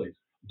higher place.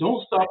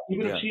 Don't stop.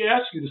 Even if Yeah. she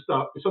asks you to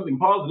stop, if something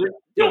positive,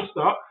 Yeah. don't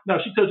stop. Now,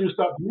 if she tells you to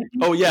stop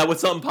drinking, Oh yeah, with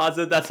something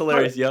positive. That's right?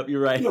 hilarious. Yep,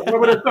 you're right. Yeah, why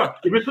would I stop?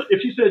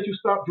 If she says you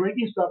stop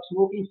drinking, stop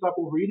smoking, stop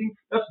overeating,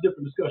 that's a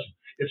different discussion.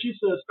 If she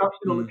says stop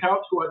sitting on the Mm,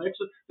 couch, go out next,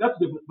 that's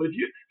different. But if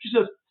she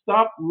says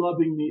stop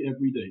loving me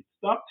every day,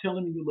 stop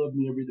telling me you love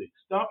me every day,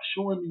 stop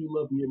showing me you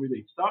love me every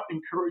day, stop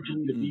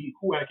encouraging me to mm, be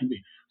who I can be,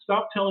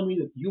 stop telling me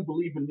that you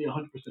believe in me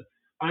 100%.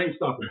 I ain't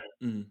stopping.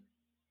 mm.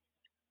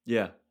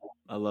 Yeah,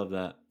 I love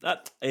that.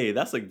 Hey,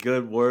 that's a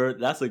good word.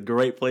 That's a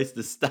great place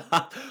to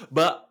stop.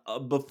 But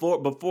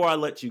before I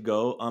let you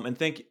go, and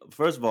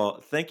first of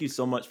all, thank you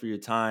so much for your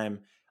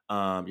time,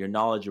 your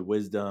knowledge, your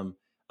wisdom,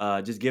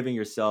 just giving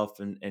yourself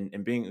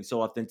and being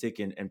so authentic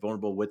and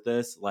vulnerable with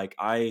this. Like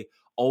I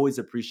always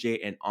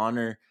appreciate and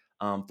honor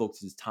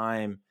folks'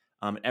 time,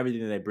 and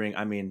everything that they bring.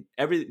 I mean,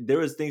 there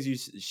was things you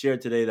shared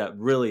today that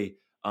really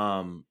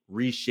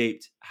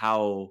reshaped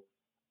how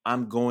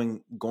I'm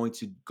going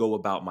to go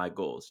about my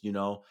goals,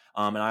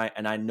 and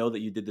I know that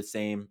you did the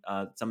same.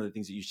 Some of the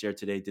things that you shared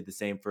today did the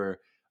same for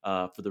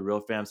the real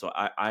fam. So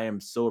I am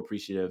so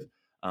appreciative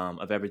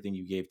of everything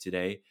you gave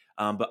today.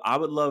 But I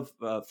would love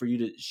for you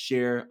to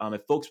share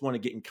if folks want to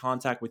get in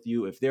contact with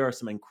you, if there are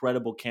some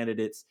incredible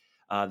candidates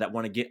that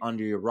want to get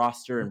under your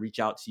roster and reach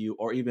out to you,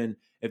 or even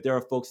if there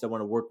are folks that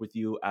want to work with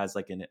you as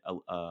like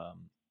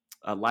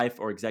a life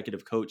or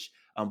executive coach,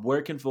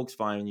 where can folks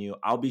find you?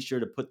 I'll be sure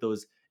to put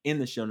those in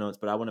the show notes,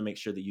 but I want to make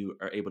sure that you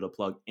are able to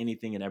plug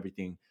anything and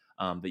everything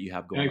that you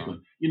have going on.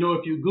 Excellent.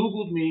 If you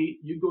Googled me,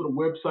 you go to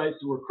websites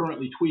that we're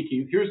currently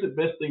tweaking. Here's the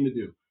best thing to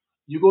do.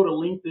 You go to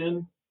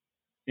LinkedIn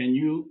and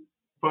you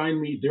find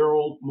me,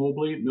 Daryl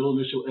Mobley, middle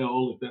initial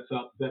L, if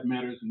that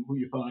matters, and who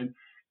you find,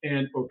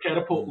 or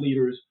Catapult Mm,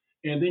 Leaders,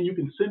 and then you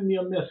can send me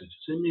a message,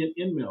 send me an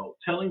email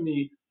telling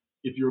me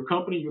if you're a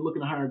company you're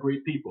looking to hire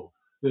great people,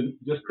 then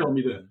just tell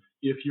me that. mm,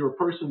 If you're a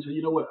person, say,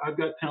 you know what, I've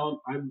got talent,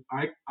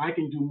 I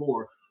can do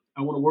more.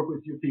 I want to work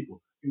with your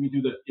people. You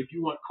can do that. If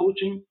you want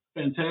coaching,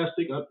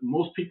 fantastic.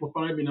 Most people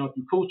find me now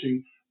through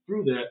coaching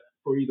through that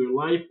for either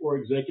life or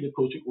executive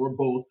coaching or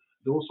both.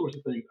 Those sorts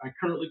of things. I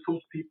currently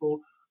coach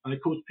people. I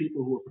coach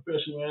people who are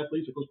professional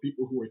athletes. I coach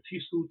people who are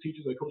school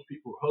teachers. I coach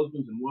people who are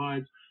husbands and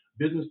wives,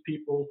 business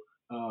people,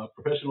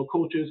 professional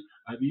coaches.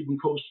 I've even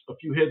coached a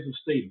few heads of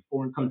state in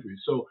foreign countries.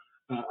 So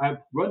I've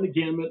run the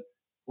gamut.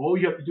 All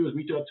you have to do is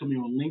reach out to me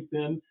on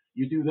LinkedIn.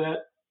 You do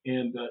that,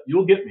 and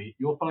you'll get me.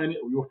 You'll find it.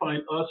 You'll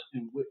find us.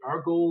 And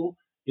our goal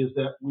is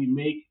that we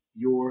make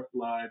your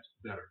lives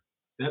better.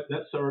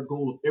 That's our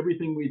goal of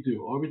everything we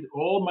do.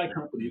 All my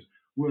companies, mm,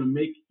 we're going to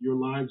make your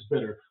lives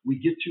better. We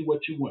get you what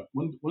you want.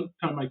 One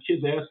time my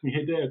kids asked me,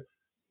 "Hey, Dad,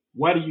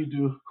 why do you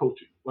do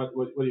coaching? What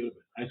do you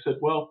do?" I said,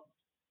 "Well,"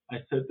 I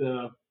said,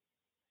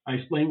 I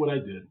explained what I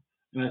did,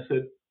 and I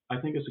said, "I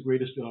think it's the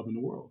greatest job in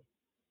the world."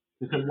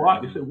 They said, "Why?"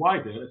 They mm, said, "Why,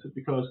 Dad?" I said,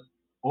 "Because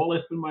all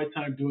I spend my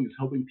time doing is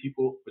helping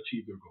people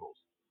achieve their goals."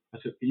 I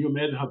said, "Can you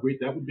imagine how great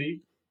that would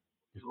be?"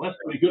 He said, well, that's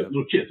pretty good. Yep.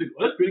 Little kids,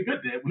 well, that's pretty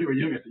good, Dad. When they were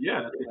young, I said,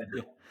 yeah, that's what I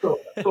do.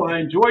 Yeah. So I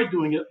enjoy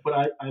doing it, but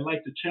I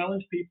like to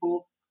challenge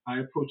people. I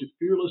approach it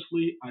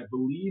fearlessly. I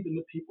believe in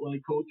the people I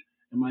coach,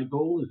 and my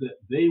goal is that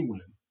they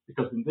win,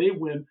 because when they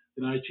win,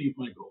 then I achieve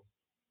my goal.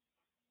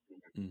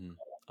 Mhm.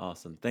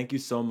 Awesome. Thank you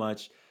so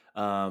much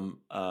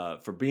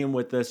for being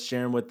with us,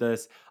 sharing with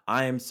us.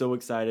 I am so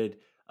excited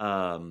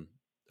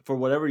for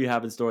whatever you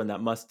have in store in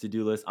that must to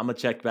do list. I'm gonna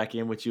check back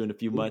in with you in a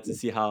few months to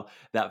see how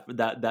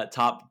that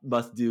top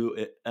must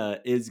do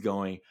is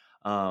going.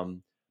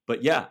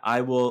 But yeah,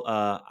 I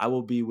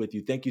will be with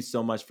you. Thank you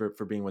so much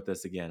for being with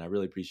us again. I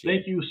really appreciate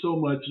Thank it. you so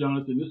much,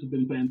 Jonathan. This has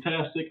been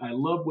fantastic. I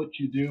love what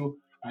you do.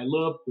 I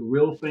love the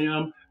Real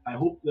Fam. I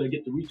hope that I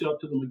get to reach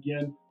out to them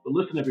again. But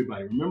listen,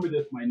 everybody, remember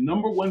this. My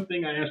number one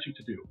thing I ask you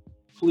to do,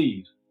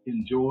 please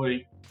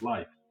enjoy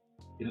life.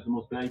 It is the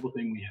most valuable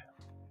thing we have.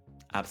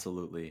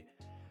 Absolutely.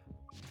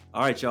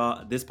 All right,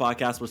 y'all. This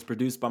podcast was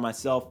produced by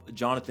myself,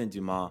 Jonathan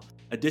Dumas.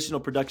 Additional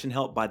production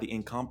help by the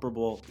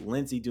incomparable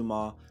Lindsay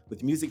Dumas,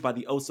 with music by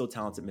the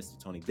oh-so-talented Mr.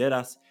 Tony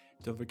Deras.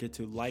 Don't forget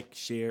to like,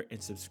 share,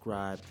 and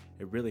subscribe.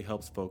 It really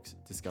helps folks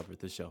discover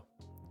the show.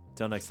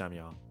 Till next time,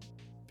 y'all.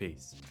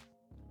 Peace.